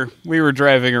 We were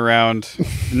driving around,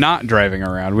 not driving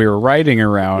around. We were riding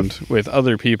around with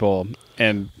other people,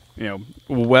 and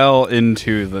well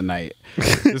into the night.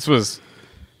 This was,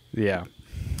 yeah.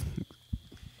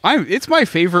 It's my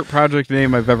favorite project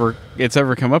name it's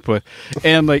ever come up with,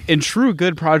 and like in true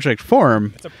good project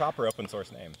form, It's a proper open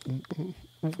source name.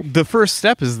 the first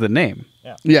step is the name.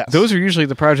 Yeah. Yes. Those are usually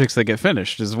the projects that get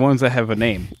finished, is the ones that have a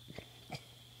name.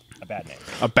 A bad name.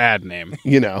 A bad name.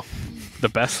 The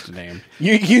best name.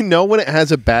 You know when it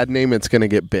has a bad name, it's going to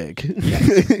get big.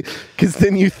 Because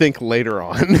then you think later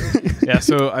on. Yeah,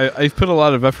 so I've put a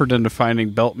lot of effort into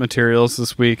finding belt materials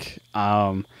this week.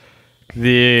 The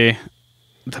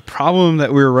problem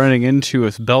that we were running into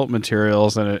with belt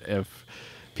materials, and if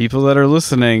people that are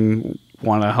listening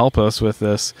want to help us with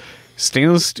this,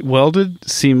 welded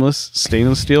seamless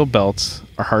stainless steel belts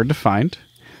are hard to find.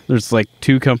 There's like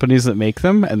 2 companies that make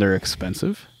them, and they're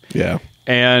expensive. Yeah.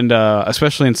 And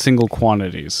especially in single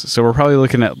quantities. So we're probably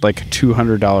looking at like a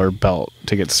 $200 belt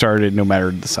to get started, no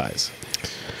matter the size,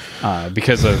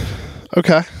 because of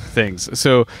things.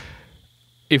 So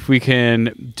if we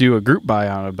can do a group buy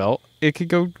on a belt, it could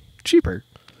go cheaper.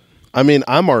 I mean,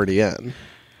 I'm already in.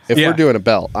 If Yeah. we're doing a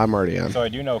belt, I'm already in. So I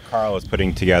do know Carl is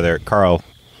putting together, Carl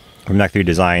from Knack 3D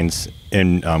Designs,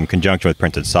 in conjunction with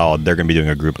Printed Solid, they're going to be doing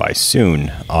a group buy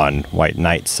soon on White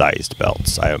Knight sized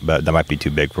belts. But that might be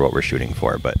too big for what we're shooting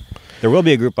for, but there will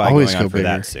be a group buy Always going on go for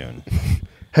that bigger. soon.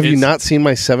 Have you It's- not seen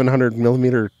my 700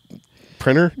 millimeter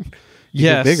printer?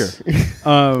 Yes. Bigger.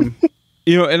 And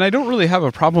I don't really have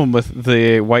a problem with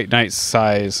the White Knight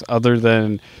size, other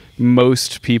than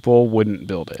most people wouldn't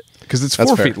build it because it's That's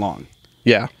 4 fair. feet long.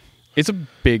 Yeah. It's a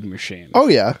big machine. Oh,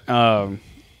 yeah.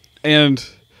 And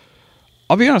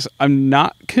I'll be honest, I'm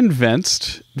not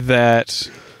convinced that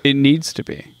it needs to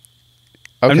be. Okay.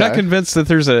 I'm not convinced that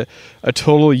there's a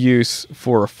total use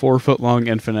for a 4 foot long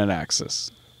infinite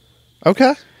axis.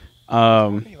 Okay.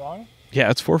 Pretty long? Yeah,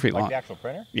 it's 4 feet Like long. the actual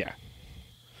printer? Yeah,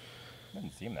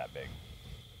 Doesn't seem that big.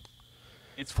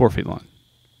 it's 4 feet long.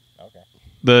 Okay. I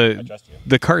The trust you.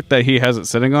 the cart that he has it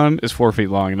sitting on is 4 feet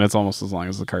long, and it's almost as long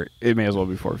as the cart. It may as well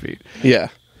be 4 feet. Yeah.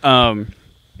 Um,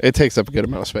 It takes up a good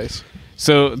amount of space.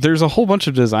 so there's a whole bunch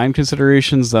of design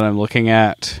considerations that I'm looking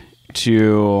at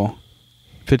to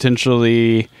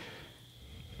potentially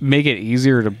make it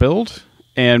easier to build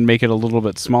and make it a little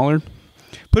bit smaller.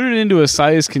 Put it into a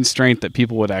size constraint that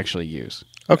people would actually use.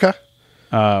 Okay.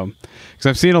 Because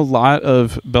I've seen a lot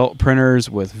of belt printers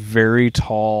with very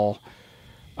tall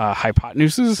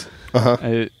hypotenuses.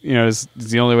 Uh-huh. Is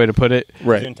the only way to put it.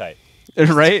 Right. Zoom tight.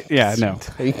 Right? Yeah, no.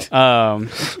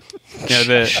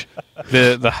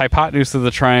 The hypotenuse of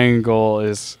the triangle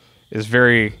is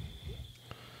very.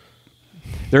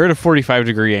 They're at a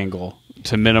 45-degree angle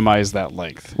to minimize that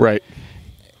length. Right.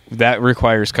 That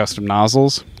requires custom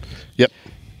nozzles. Yep.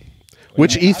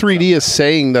 Which E3D is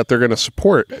saying that they're going to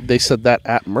support. They said that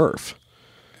at MRF.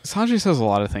 Sanjay says a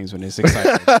lot of things when he's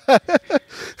excited.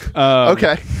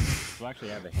 Okay. We actually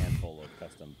have a handful of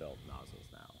custom built nozzles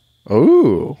now.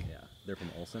 Ooh. Yeah, they're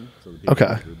from Olson. So the big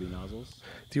Okay. Ruby nozzles.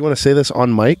 Do you want to say this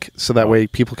on mic so that way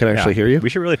people can actually hear you? We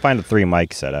should really find a 3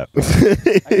 mic setup. I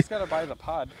just got to buy the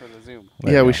pod for the Zoom.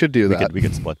 Yeah, we should do that. We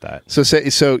could split that.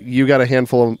 So you got a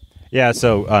handful of... Yeah,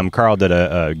 so Carl did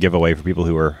a giveaway for people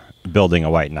who were building a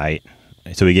White Knight.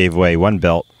 So he gave away one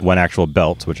actual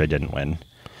belt, which I didn't win.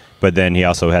 But then he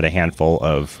also had a handful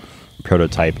of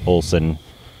prototype Olson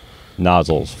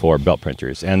nozzles for belt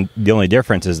printers. And the only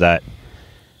difference is that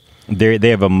they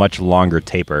have a much longer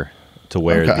taper to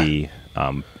where the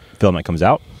filament comes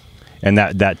out. And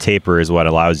that taper is what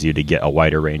allows you to get a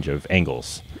wider range of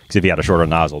angles. Because if you had a shorter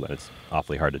nozzle, then it's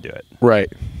awfully hard to do it.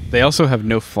 Right. They also have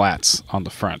no flats on the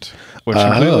front, which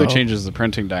completely changes the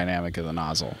printing dynamic of the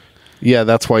nozzle. Yeah,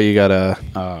 that's why you got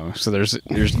to... So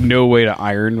there's no way to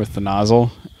iron with the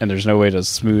nozzle, and there's no way to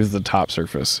smooth the top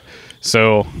surface.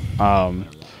 So,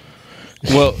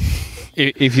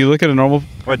 if you look at a normal...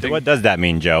 What does that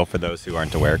mean, Joe, for those who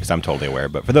aren't aware? Because I'm totally aware,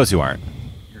 but for those who aren't.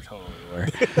 You're totally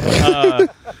aware.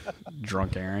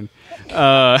 Drunk Aaron.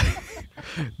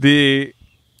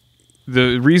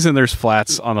 The reason there's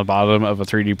flats on the bottom of a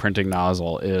 3D printing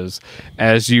nozzle is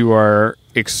as you are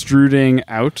extruding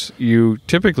out, you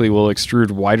typically will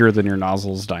extrude wider than your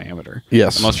nozzle's diameter.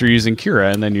 Yes. Unless you're using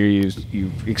Cura, and then you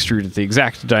extrude at the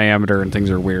exact diameter, and things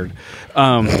are weird.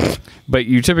 But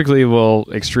you typically will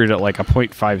extrude at like a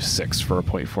 0.56 for a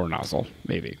 0.4 nozzle,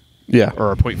 maybe. Yeah.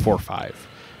 Or a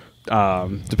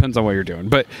 0.45. Depends on what you're doing.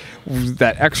 But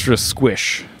that extra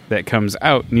squish that comes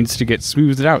out needs to get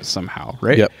smoothed out somehow,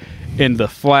 right? Yep. And the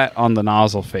flat on the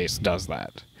nozzle face does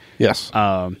that. Yes.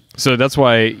 So that's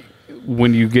why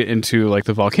when you get into like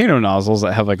the volcano nozzles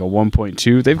that have like a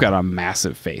 1.2, they've got a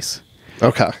massive face.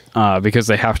 Okay. Because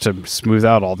they have to smooth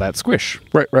out all that squish.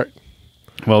 Right.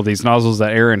 Well, these nozzles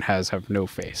that Aaron has have no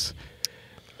face.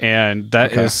 And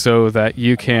that is so that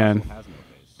you can...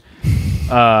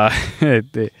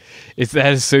 that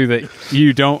is so that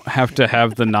you don't have to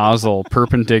have the nozzle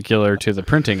perpendicular to the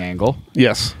printing angle.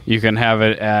 Yes. You can have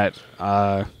it at,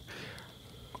 I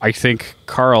think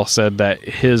Carl said that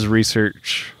his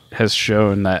research has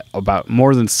shown that about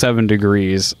more than 7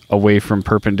 degrees away from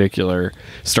perpendicular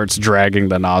starts dragging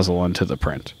the nozzle into the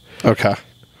print. Okay.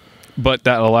 But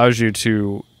that allows you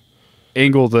to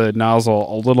angle the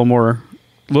nozzle a little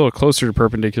closer to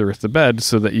perpendicular with the bed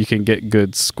so that you can get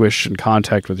good squish and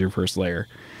contact with your first layer.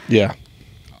 Yeah.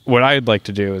 What I'd like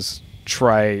to do is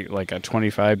try like a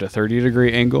 25 to 30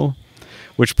 degree angle,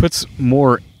 which puts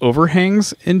more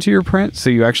overhangs into your print. So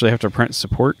you actually have to print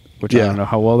support, which I don't know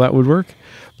how well that would work,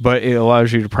 but it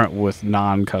allows you to print with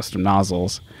non-custom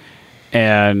nozzles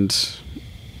and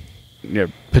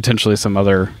potentially some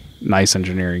other nice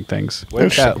engineering things.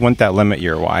 Wouldn't that limit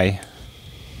your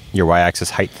y-axis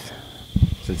height?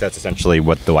 Since that's essentially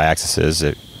what the y-axis is.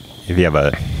 If you have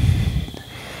a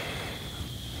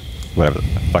whatever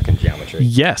fucking geometry.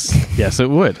 Yes, it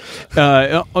would.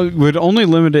 It would only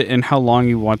limit it in how long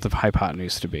you want the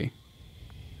hypotenuse to be.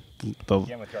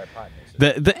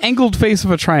 The angled face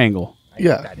of a triangle.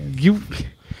 Yeah. You're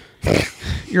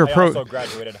a pro. I also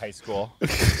graduated high school.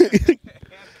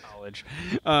 College.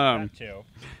 Too.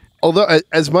 Although,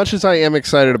 as much as I am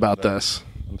excited about this,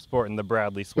 I'm sporting the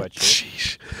Bradley sweatshirt.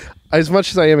 sheesh, as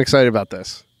much as I am excited about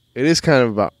this, it is kind of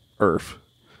about ERRF.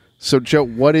 So, Joe,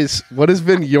 what has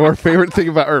been your favorite thing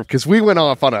about ERRF? Because we went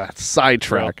off on a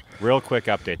sidetrack. Real quick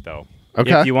update, though.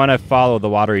 Okay. If you want to follow the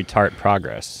Watery Tart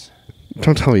progress.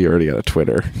 Don't tell me you already got a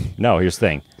Twitter. No, here's the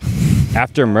thing.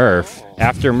 After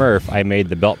MRF, I made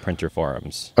the belt printer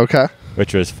forums. Okay.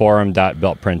 Which was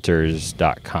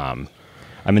forum.beltprinters.com.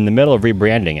 I'm in the middle of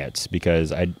rebranding it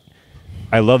because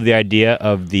I love the idea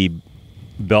of the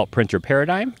belt printer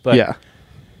paradigm, but Yeah.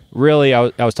 really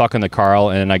I was talking to Carl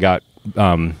and I got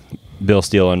Bill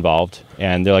Steele involved,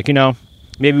 and they're like,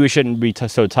 maybe we shouldn't be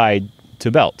so tied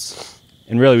to belts.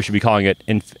 And really, we should be calling it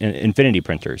infinity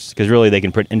printers because really they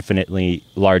can print infinitely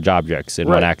large objects in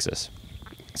one axis.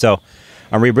 So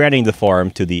I'm rebranding the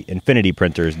forum to the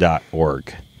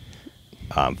infinityprinters.org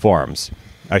forums.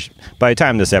 By the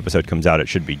time this episode comes out, it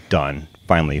should be done,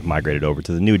 finally migrated over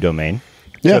to the new domain.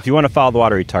 Yeah. So if you want to follow the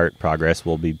Watery Tart progress,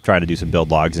 we'll be trying to do some build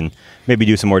logs and maybe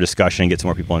do some more discussion and get some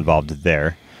more people involved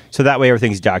there. So that way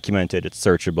everything's documented, it's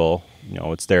searchable,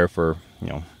 it's there for,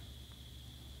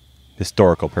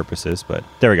 historical purposes, but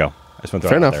there we go. I just want to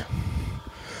throw it out there.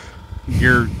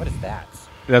 What is that?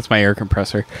 That's my air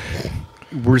compressor.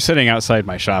 We're sitting outside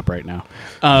my shop right now.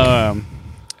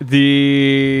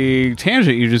 The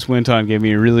tangent you just went on gave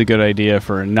me a really good idea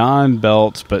for a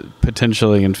non-belt but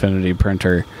potentially infinity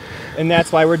printer. And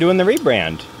that's why we're doing the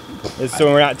rebrand. Is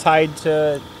so we're not tied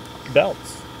to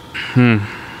belts.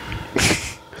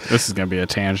 This is going to be a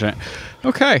tangent.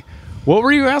 Okay. What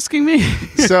were you asking me?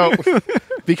 So,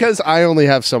 because I only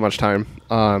have so much time,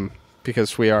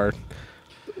 because we went.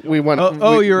 You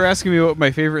were asking me what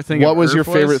my favorite thing. What was at your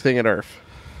ERRF favorite thing at ERRF?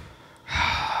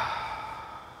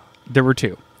 There were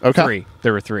two. Okay. Three.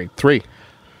 There were three. Three.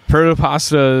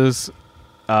 Protopasta's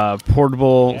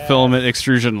portable filament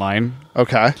extrusion line.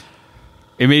 Okay.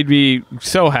 It made me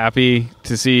so happy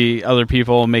to see other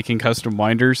people making custom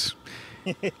winders.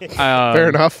 Fair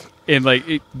enough. And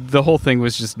the whole thing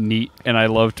was just neat, and I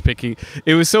loved picking.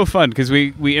 It was so fun because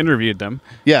we interviewed them.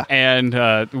 Yeah. And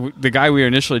the guy we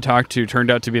initially talked to turned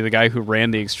out to be the guy who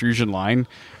ran the extrusion line,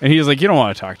 and he was like, "You don't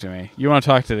want to talk to me. You want to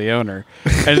talk to the owner."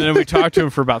 And then we talked to him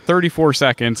for about 34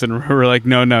 seconds, and we were like,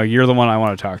 "No, you're the one I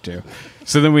want to talk to."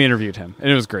 So then we interviewed him,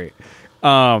 and it was great.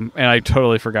 And I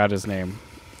totally forgot his name,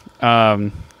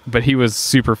 but he was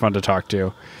super fun to talk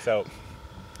to. So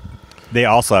they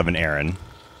also have an Aaron,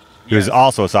 who's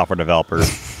also a software developer,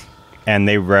 and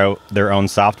they wrote their own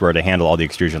software to handle all the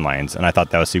extrusion lines, and I thought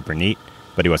that was super neat,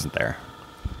 but he wasn't there.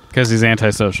 Because he's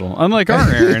antisocial. Unlike our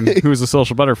Aaron, who is a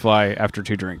social butterfly after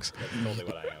 2 drinks. That's totally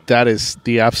what I am. That is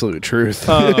the absolute truth.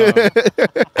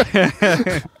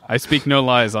 I speak no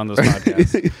lies on this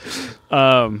podcast.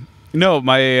 No,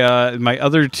 my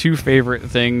other 2 favorite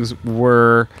things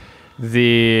were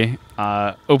the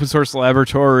open source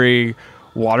laboratory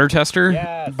water tester,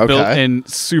 built in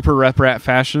super rep-rat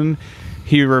fashion.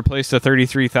 He replaced a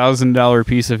 $33,000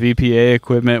 piece of EPA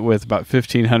equipment with about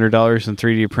 $1,500 in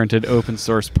 3D printed open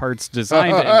source parts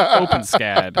designed in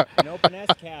OpenSCAD. An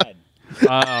OpenSCAD.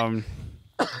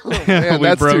 Man,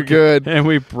 that's too good. And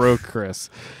we broke Chris.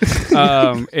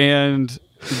 And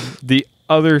the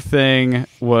other thing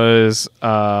was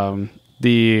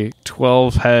the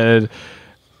 12-head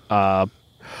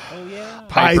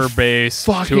Piper-based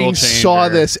I tool fucking changer. saw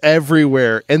this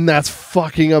everywhere, and that's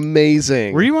fucking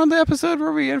amazing. Were you on the episode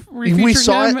where we We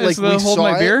saw it, like, the we Hold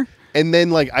saw My it, Beer? and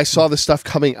then I saw the stuff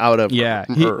coming out of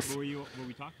ERRF. Were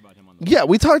we talked about him on the Yeah,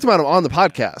 we talked about him on the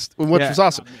podcast, which was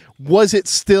awesome. Was it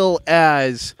still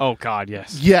as... Oh, God,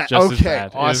 yes. Yeah, Just as okay,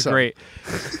 bad. awesome. It was great.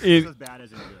 as bad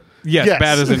as it good. Yes,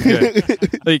 bad isn't good.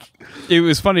 It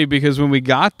was funny because when we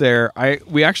got there,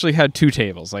 we actually had 2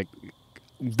 tables.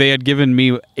 They had given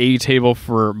me a table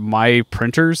for my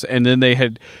printers, and then they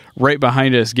had right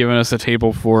behind us given us a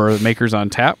table for Makers on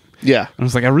Tap. Yeah. And I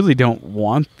was like, I really don't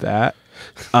want that.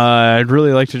 I'd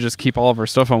really like to just keep all of our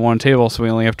stuff on one table, so we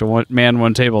only have to man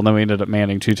one table. And then we ended up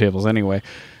manning 2 tables anyway,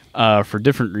 for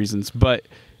different reasons. But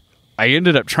I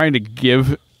ended up trying to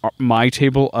give my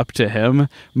table up to him,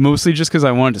 mostly just because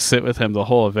I wanted to sit with him the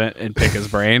whole event and pick his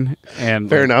brain. And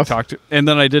Fair enough. And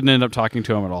then I didn't end up talking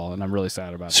to him at all, and I'm really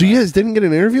sad about So that. you guys didn't get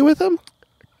an interview with him?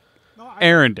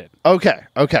 Aaron did. Okay,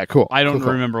 cool. I don't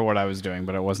Cool. remember what I was doing,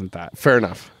 but it wasn't that. Fair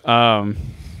enough. I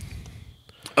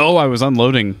was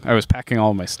unloading. I was packing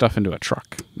all my stuff into a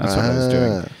truck. That's what I was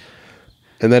doing.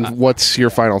 And then what's your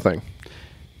final thing?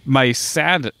 My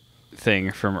sad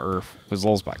thing from ERRF was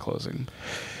Lulzbot closing.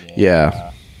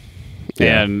 Yeah.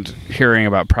 And hearing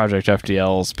about Project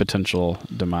FDL's potential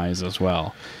demise as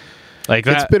well. Like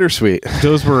It's that, bittersweet.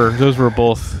 those were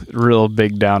both real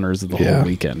big downers of the whole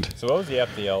weekend. So what was the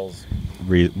FDL's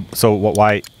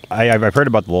why I've heard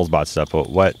about the Lulzbot stuff, but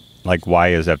why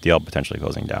is FDL potentially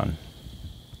closing down?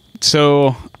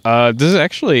 So this is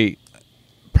actually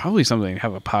probably something to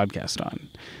have a podcast on.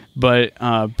 But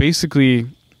basically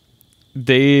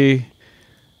they...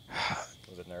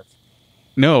 Was it Nerf?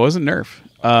 No, it wasn't Nerf.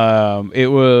 It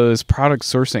was product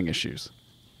sourcing issues.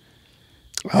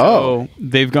 So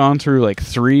they've gone through like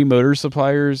 3 motor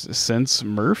suppliers since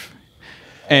MRF.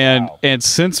 And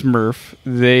since MRF,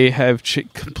 they have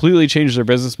completely changed their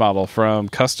business model from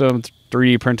custom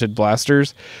 3D printed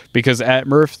blasters, because at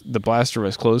MRF, the blaster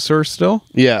was closed source still.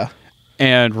 Yeah.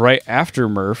 And right after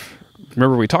MRF,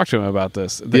 remember we talked to them about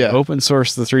this, they open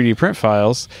sourced the 3D print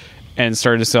files and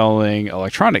started selling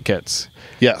electronic kits.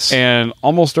 Yes. And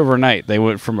almost overnight, they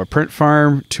went from a print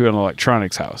farm to an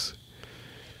electronics house.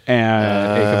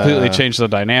 And it completely changed the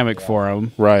dynamic for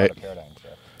them. Right.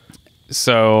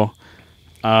 So,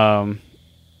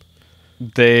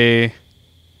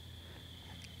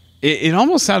 it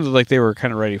almost sounded like they were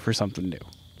kind of ready for something new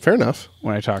Fair enough.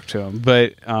 when I talked to them.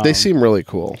 But They seem really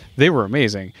cool. they were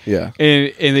amazing. Yeah.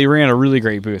 And they ran a really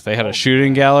great booth. They had a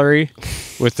shooting gallery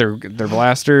with their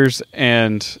blasters,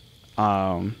 and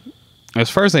as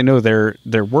far as I know,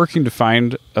 they're working to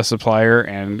find a supplier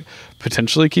and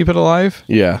potentially keep it alive.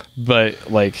 Yeah. But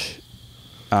like,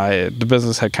 the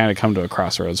business had kind of come to a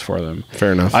crossroads for them.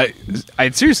 Fair enough.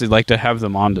 I'd seriously like to have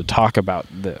them on to talk about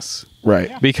this.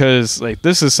 Right. Because like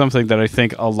this is something that I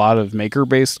think a lot of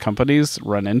maker-based companies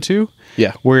run into.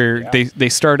 Yeah. Where they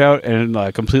start out in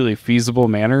a completely feasible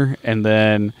manner, and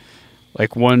then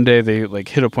like one day they like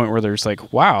hit a point where there's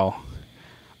like, wow,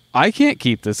 I can't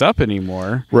keep this up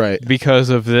anymore. Right. Because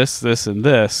of this, and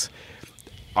this.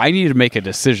 I need to make a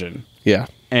decision. Yeah.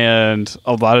 And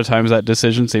a lot of times that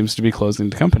decision seems to be closing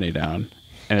the company down,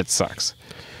 and it sucks.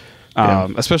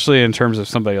 Especially in terms of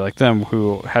somebody like them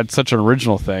who had such an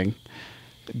original thing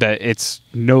that it's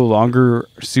no longer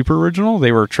super original.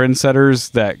 They were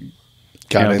trendsetters that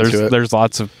Got into it. There's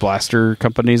lots of blaster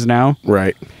companies now.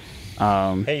 Right.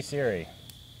 Hey Siri,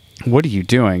 What are you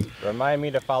doing? remind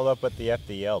me to follow up with the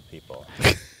FDL people.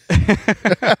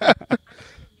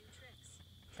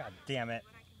 God damn it.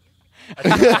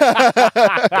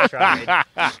 I tried.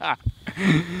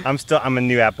 I'm a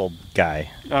new Apple guy.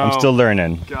 I'm still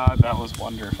learning. God, that was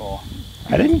wonderful.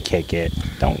 I didn't kick it.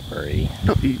 Don't worry.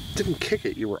 No, you didn't kick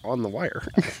it. You were on the wire.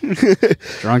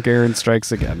 Drunk Aaron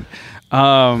strikes again.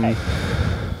 What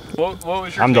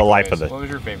was your I'm the life of takeaways? it. What was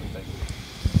your favorite thing?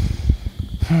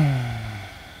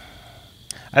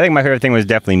 I think my favorite thing was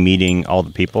definitely meeting all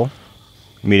the people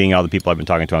I've been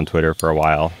talking to on Twitter for a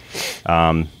while.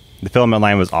 The filament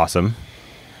line was awesome.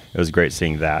 It was great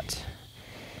seeing that.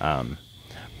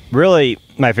 Really,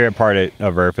 my favorite part of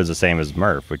ERRF is the same as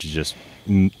MRF, which is just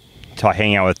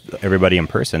hanging out with everybody in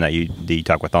person that you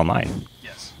talk with online.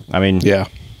 Yes. I mean, Yeah.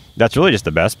 that's really just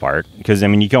the best part, because I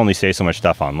mean, you can only say so much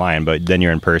stuff online, but then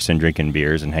you're in person drinking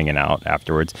beers and hanging out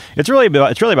afterwards. It's really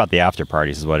about the after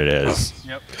parties, is what it is.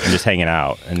 Yep. And just hanging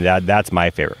out, and that's my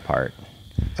favorite part.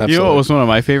 Absolutely. You know what was one of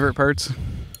my favorite parts?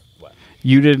 What?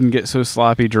 You didn't get so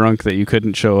sloppy drunk that you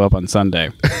couldn't show up on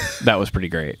Sunday. That was pretty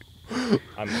great.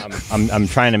 I'm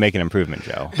trying to make an improvement,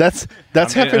 Joe. That's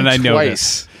happened and I know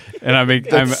twice. And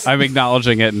I'm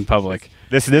acknowledging it in public.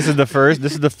 This is the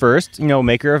first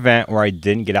maker event where I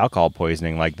didn't get alcohol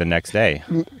poisoning like the next day.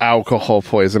 Alcohol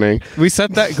poisoning. We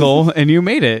set that goal and you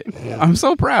made it. I'm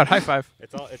so proud. High five.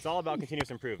 It's all about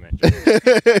continuous improvement.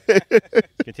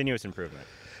 Continuous improvement.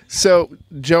 So,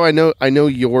 Joe, I know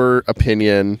your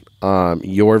opinion.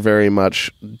 You're very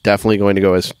much definitely going to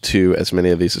go to as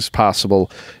many of these as possible.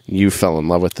 You fell in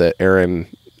love with it, Aaron.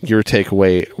 Your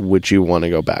takeaway: would you want to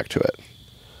go back to it?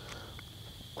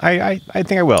 I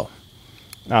think I will.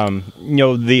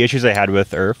 The issues I had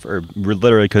with ERRF are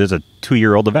literally because it's a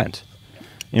 2-year-old event.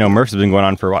 MRF's been going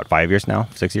on for what, 5 years now,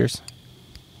 6 years.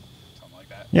 Something like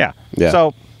that. Yeah. Yeah.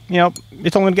 So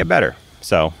it's only going to get better.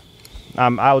 So.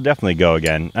 I'll definitely go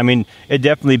again. I mean, it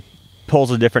definitely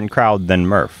pulls a different crowd than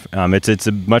MRF. It's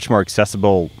a much more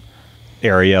accessible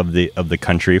area of the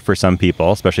country for some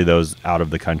people, especially those out of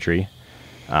the country.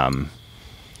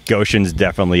 Goshen's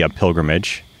definitely a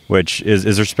pilgrimage, which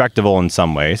is respectable in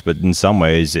some ways, but in some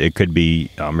ways it could be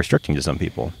restricting to some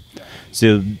people.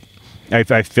 So I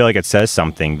feel like it says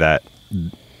something that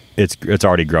it's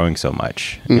already growing so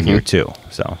much in year 2.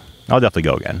 So I'll definitely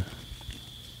go again.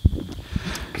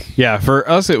 Yeah, for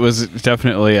us, it was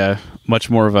definitely a much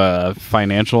more of a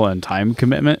financial and time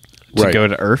commitment to Right. go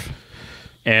to ERRF.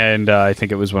 And I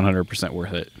think it was 100%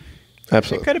 worth it. It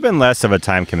Absolutely. could have been less of a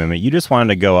time commitment. You just wanted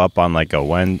to go up on like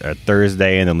a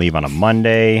Thursday and then leave on a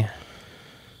Monday.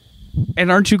 And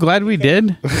aren't you glad we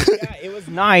did? Yeah, it was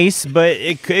nice, but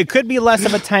it could be less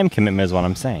of a time commitment is what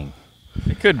I'm saying.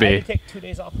 It could I had be. to take 2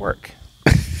 days off work.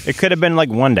 It could have been like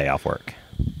 1 day off work.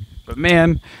 But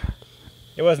man,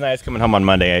 It was nice coming home on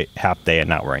Monday, half day, and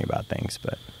not worrying about things.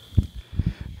 But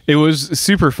it was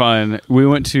super fun. We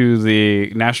went to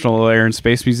the National Air and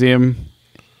Space Museum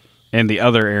and the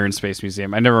other Air and Space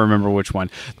Museum. I never remember which one.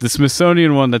 The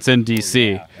Smithsonian one that's in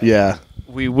D.C. Yeah.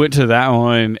 We went to that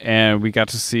one, and we got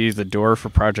to see the door for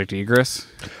Project Egress.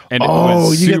 And it Oh,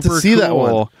 was you got to super see that one.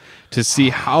 cool to see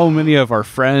how many of our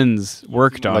friends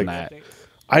worked on Like, that.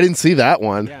 I didn't see that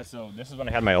one. Yeah, so this is when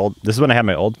I had my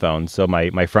old phone. So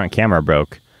my front camera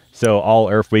broke. So all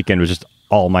ERRF weekend was just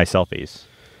all my selfies.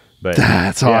 But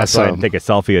That's So awesome. I'd take a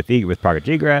selfie with Project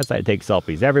Egress. I'd take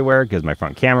selfies everywhere because my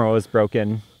front camera was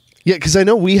broken. Yeah, because I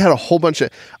know we had a whole bunch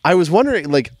of. I was wondering,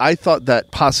 like, I thought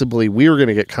that possibly we were going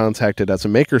to get contacted as a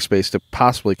makerspace to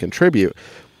possibly contribute,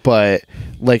 but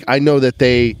like I know that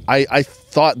I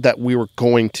thought that we were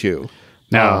going to.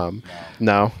 No.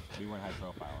 No. We weren't high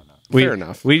profile enough. Fair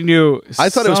enough. We knew I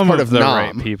thought it was some part of the NOM.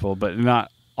 right people, but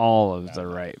not all of the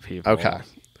right people. Okay.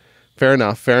 Fair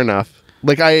enough.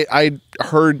 Like I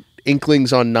heard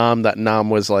inklings on Nam that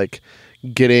Nam was like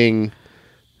getting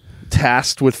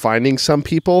tasked with finding some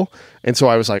people, and so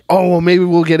I was like, oh well, maybe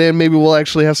we'll get in, maybe we'll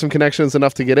actually have some connections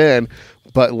enough to get in,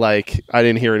 but like I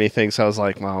didn't hear anything, so I was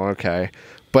like, well, okay.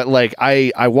 But like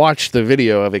I watched the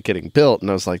video of it getting built, and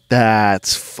I was like,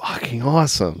 that's fucking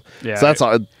awesome. Yeah, So that's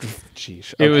all.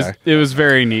 Sheesh. Okay. It was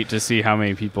very neat to see how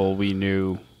many people we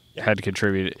knew had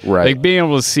contributed. Right. Like being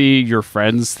able to see your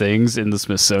friends' things in the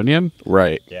Smithsonian.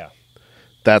 Right. Yeah.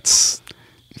 That's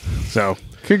So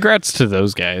congrats to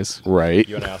those guys. right.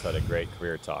 You and I also had a great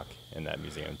career talk in that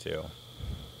museum too.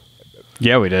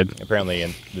 Yeah, we did. Apparently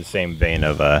in the same vein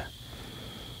of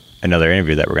another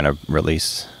interview that we're going to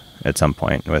release at some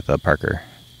point with Parker.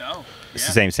 Oh,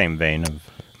 It's the same vein of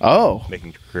Oh,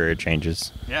 making career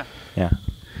changes. yeah. Yeah.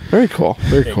 very cool.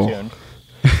 Very Stay cool. tuned.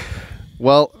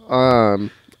 Well,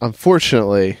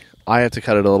 unfortunately, I have to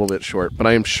cut it a little bit short, but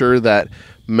I am sure that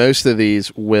most of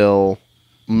these more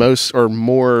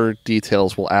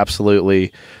details will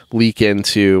absolutely leak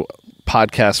into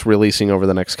podcasts releasing over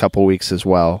the next couple weeks as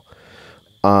well.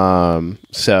 I'm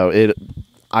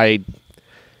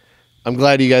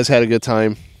glad you guys had a good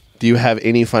time. Do you have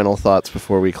any final thoughts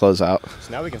before we close out?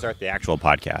 So now we can start the actual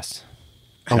podcast.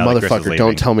 Oh, Now that Chris is motherfucker, leaving.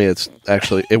 don't tell me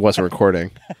it wasn't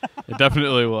recording. It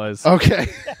definitely was. Okay.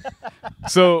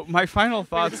 So my final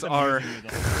thoughts are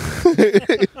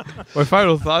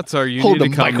you Hold need the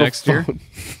to come next year. microphone.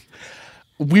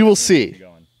 We will see.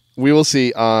 Going. We will see.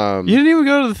 You didn't even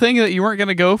go to the thing that you weren't going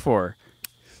to go for.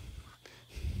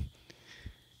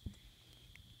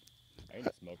 I need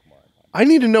to smoke more. I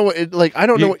need to know what it, like. I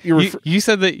don't know what you're. You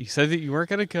said that you weren't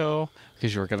going to go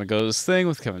because you were going to go to this thing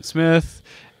with Kevin Smith,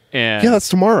 and Yeah, that's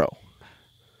tomorrow.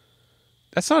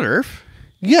 that's not ERRF.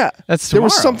 Yeah, That's there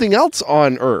was tomorrow. something else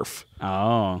on ERRF.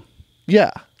 Oh,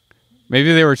 Yeah,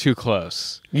 maybe they were too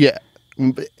close. yeah.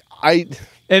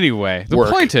 Anyway, the Work.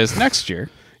 point is next year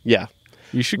Yeah.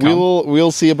 you should come.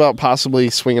 We'll see about possibly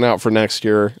swinging out for next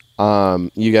year.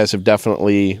 You guys have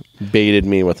definitely baited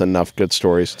me with enough good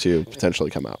stories to potentially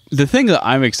come out. The thing that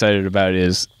I'm excited about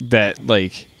is that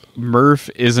like MRF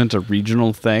isn't a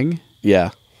regional thing. Yeah,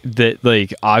 That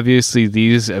like obviously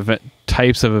these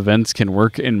types of events can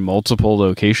work in multiple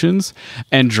locations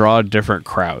and draw different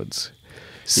crowds.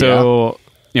 So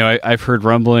I've heard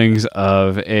rumblings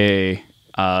of a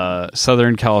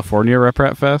Southern California Rep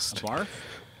Rat Fest.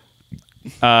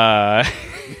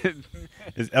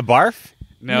 Is a barf?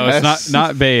 No, Yes. it's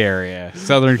not Bay Area,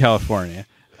 Southern California.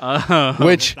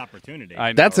 which Opportunity. I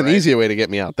know, that's an right? easier way to get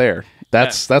me out there.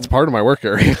 That's part of my work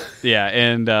area. Yeah,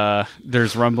 and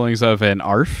there's rumblings of an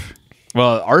ARF.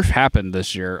 Well, ARF happened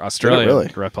this year, Australia really?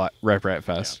 Rep Rat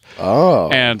Fest, Oh,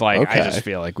 and like okay. I just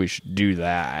feel like we should do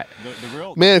that. The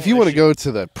real, Man, if you want to go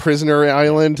to the prisoner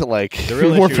island, like the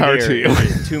real more issue power here to you. is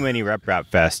there's too many rep rap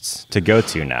fests to go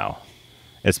to now.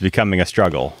 It's becoming a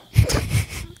struggle.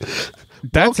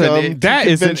 That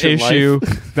is an convention issue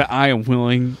that I am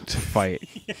willing to fight.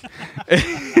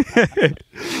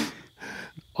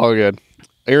 All good.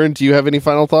 Aaron, do you have any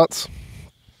final thoughts?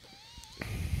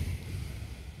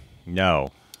 No.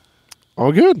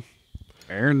 All good.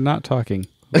 Aaron not talking.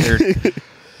 Weird.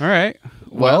 All right.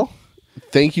 Well,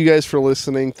 thank you guys for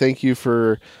listening. Thank you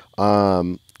for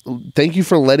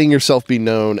letting yourself be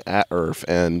known at ERRF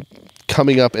and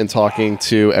coming up and talking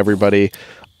to everybody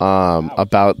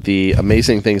about the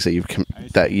amazing things that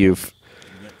you've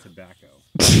Tobacco.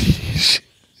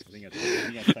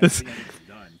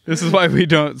 This is why we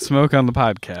don't smoke on the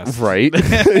podcast. right.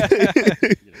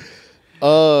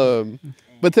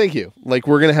 But thank you. Like,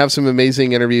 we're gonna have some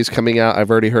amazing interviews coming out. I've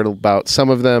already heard about some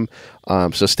of them,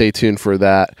 so stay tuned for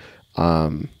that.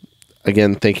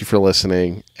 again, thank you for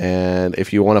listening. And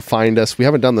if you want to find us, we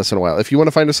haven't done this in a while. If you want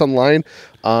to find us online,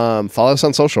 follow us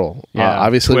on social.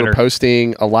 Obviously, Twitter. we're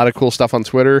posting a lot of cool stuff on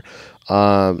Twitter.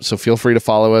 So feel free to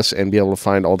follow us and be able to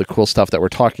find all the cool stuff that we're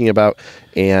talking about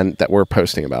and that we're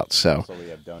posting about. So we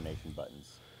have donation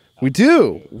buttons. we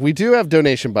do have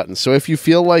donation buttons. So if you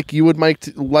feel like you would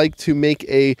like to make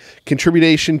a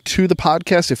contribution to the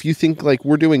podcast, if you think like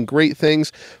we're doing great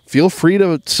things, feel free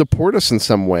to support us in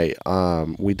some way.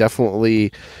 We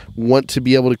definitely want to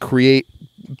be able to create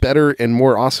better and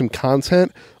more awesome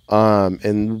content.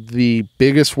 And the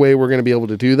biggest way we're going to be able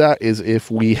to do that is if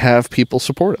we have people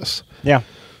support us. Yeah.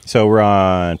 So we're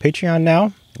on Patreon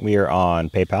now. We are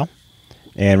on PayPal.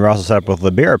 And we're also set up with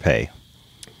LiberaPay.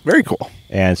 Very cool.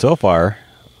 And so far,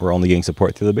 we're only getting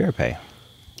support through LiberaPay.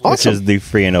 Awesome. Which is the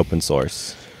free and open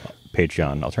source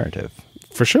Patreon alternative.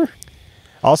 For sure.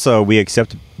 Also, we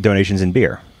accept donations in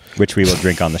beer, which we will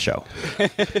drink on the show.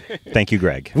 Thank you,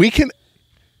 Greg.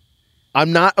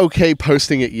 I'm not okay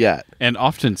posting it yet. And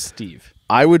often Steve.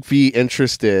 I would be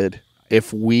interested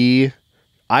if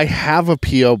I have a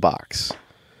P.O. box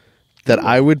that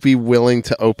I would be willing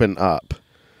to open up.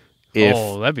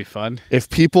 That'd be fun. If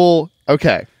people,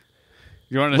 okay.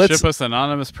 You want to ship us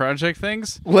anonymous project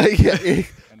things?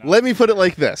 Let me put it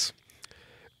like this.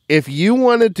 If you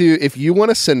want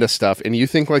to send us stuff and you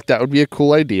think like that would be a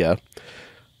cool idea,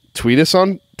 tweet us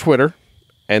on Twitter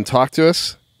and talk to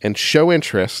us and show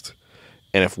interest.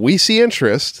 And if we see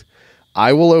interest,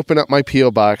 I will open up my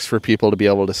P.O. box for people to be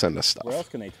able to send us stuff. Where else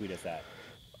can they tweet us at?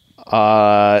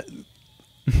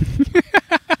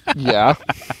 Yeah.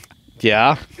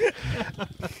 Yeah.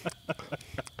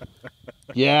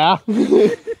 Yeah.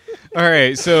 All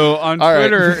right. So on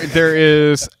Twitter, there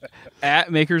is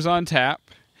at Makers on Tap,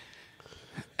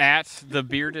 at The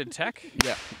Bearded Tech.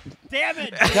 Yeah. Damn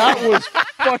it! That was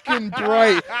fucking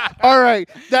bright. All right.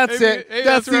 That's it. Maybe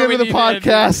that's the where end we of the need to end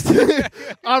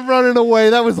podcast. I'm running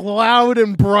away. That was loud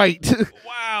and bright.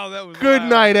 Wow, that was Good loud.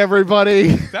 night, everybody.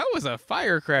 That was a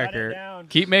firecracker.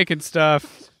 Keep making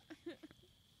stuff.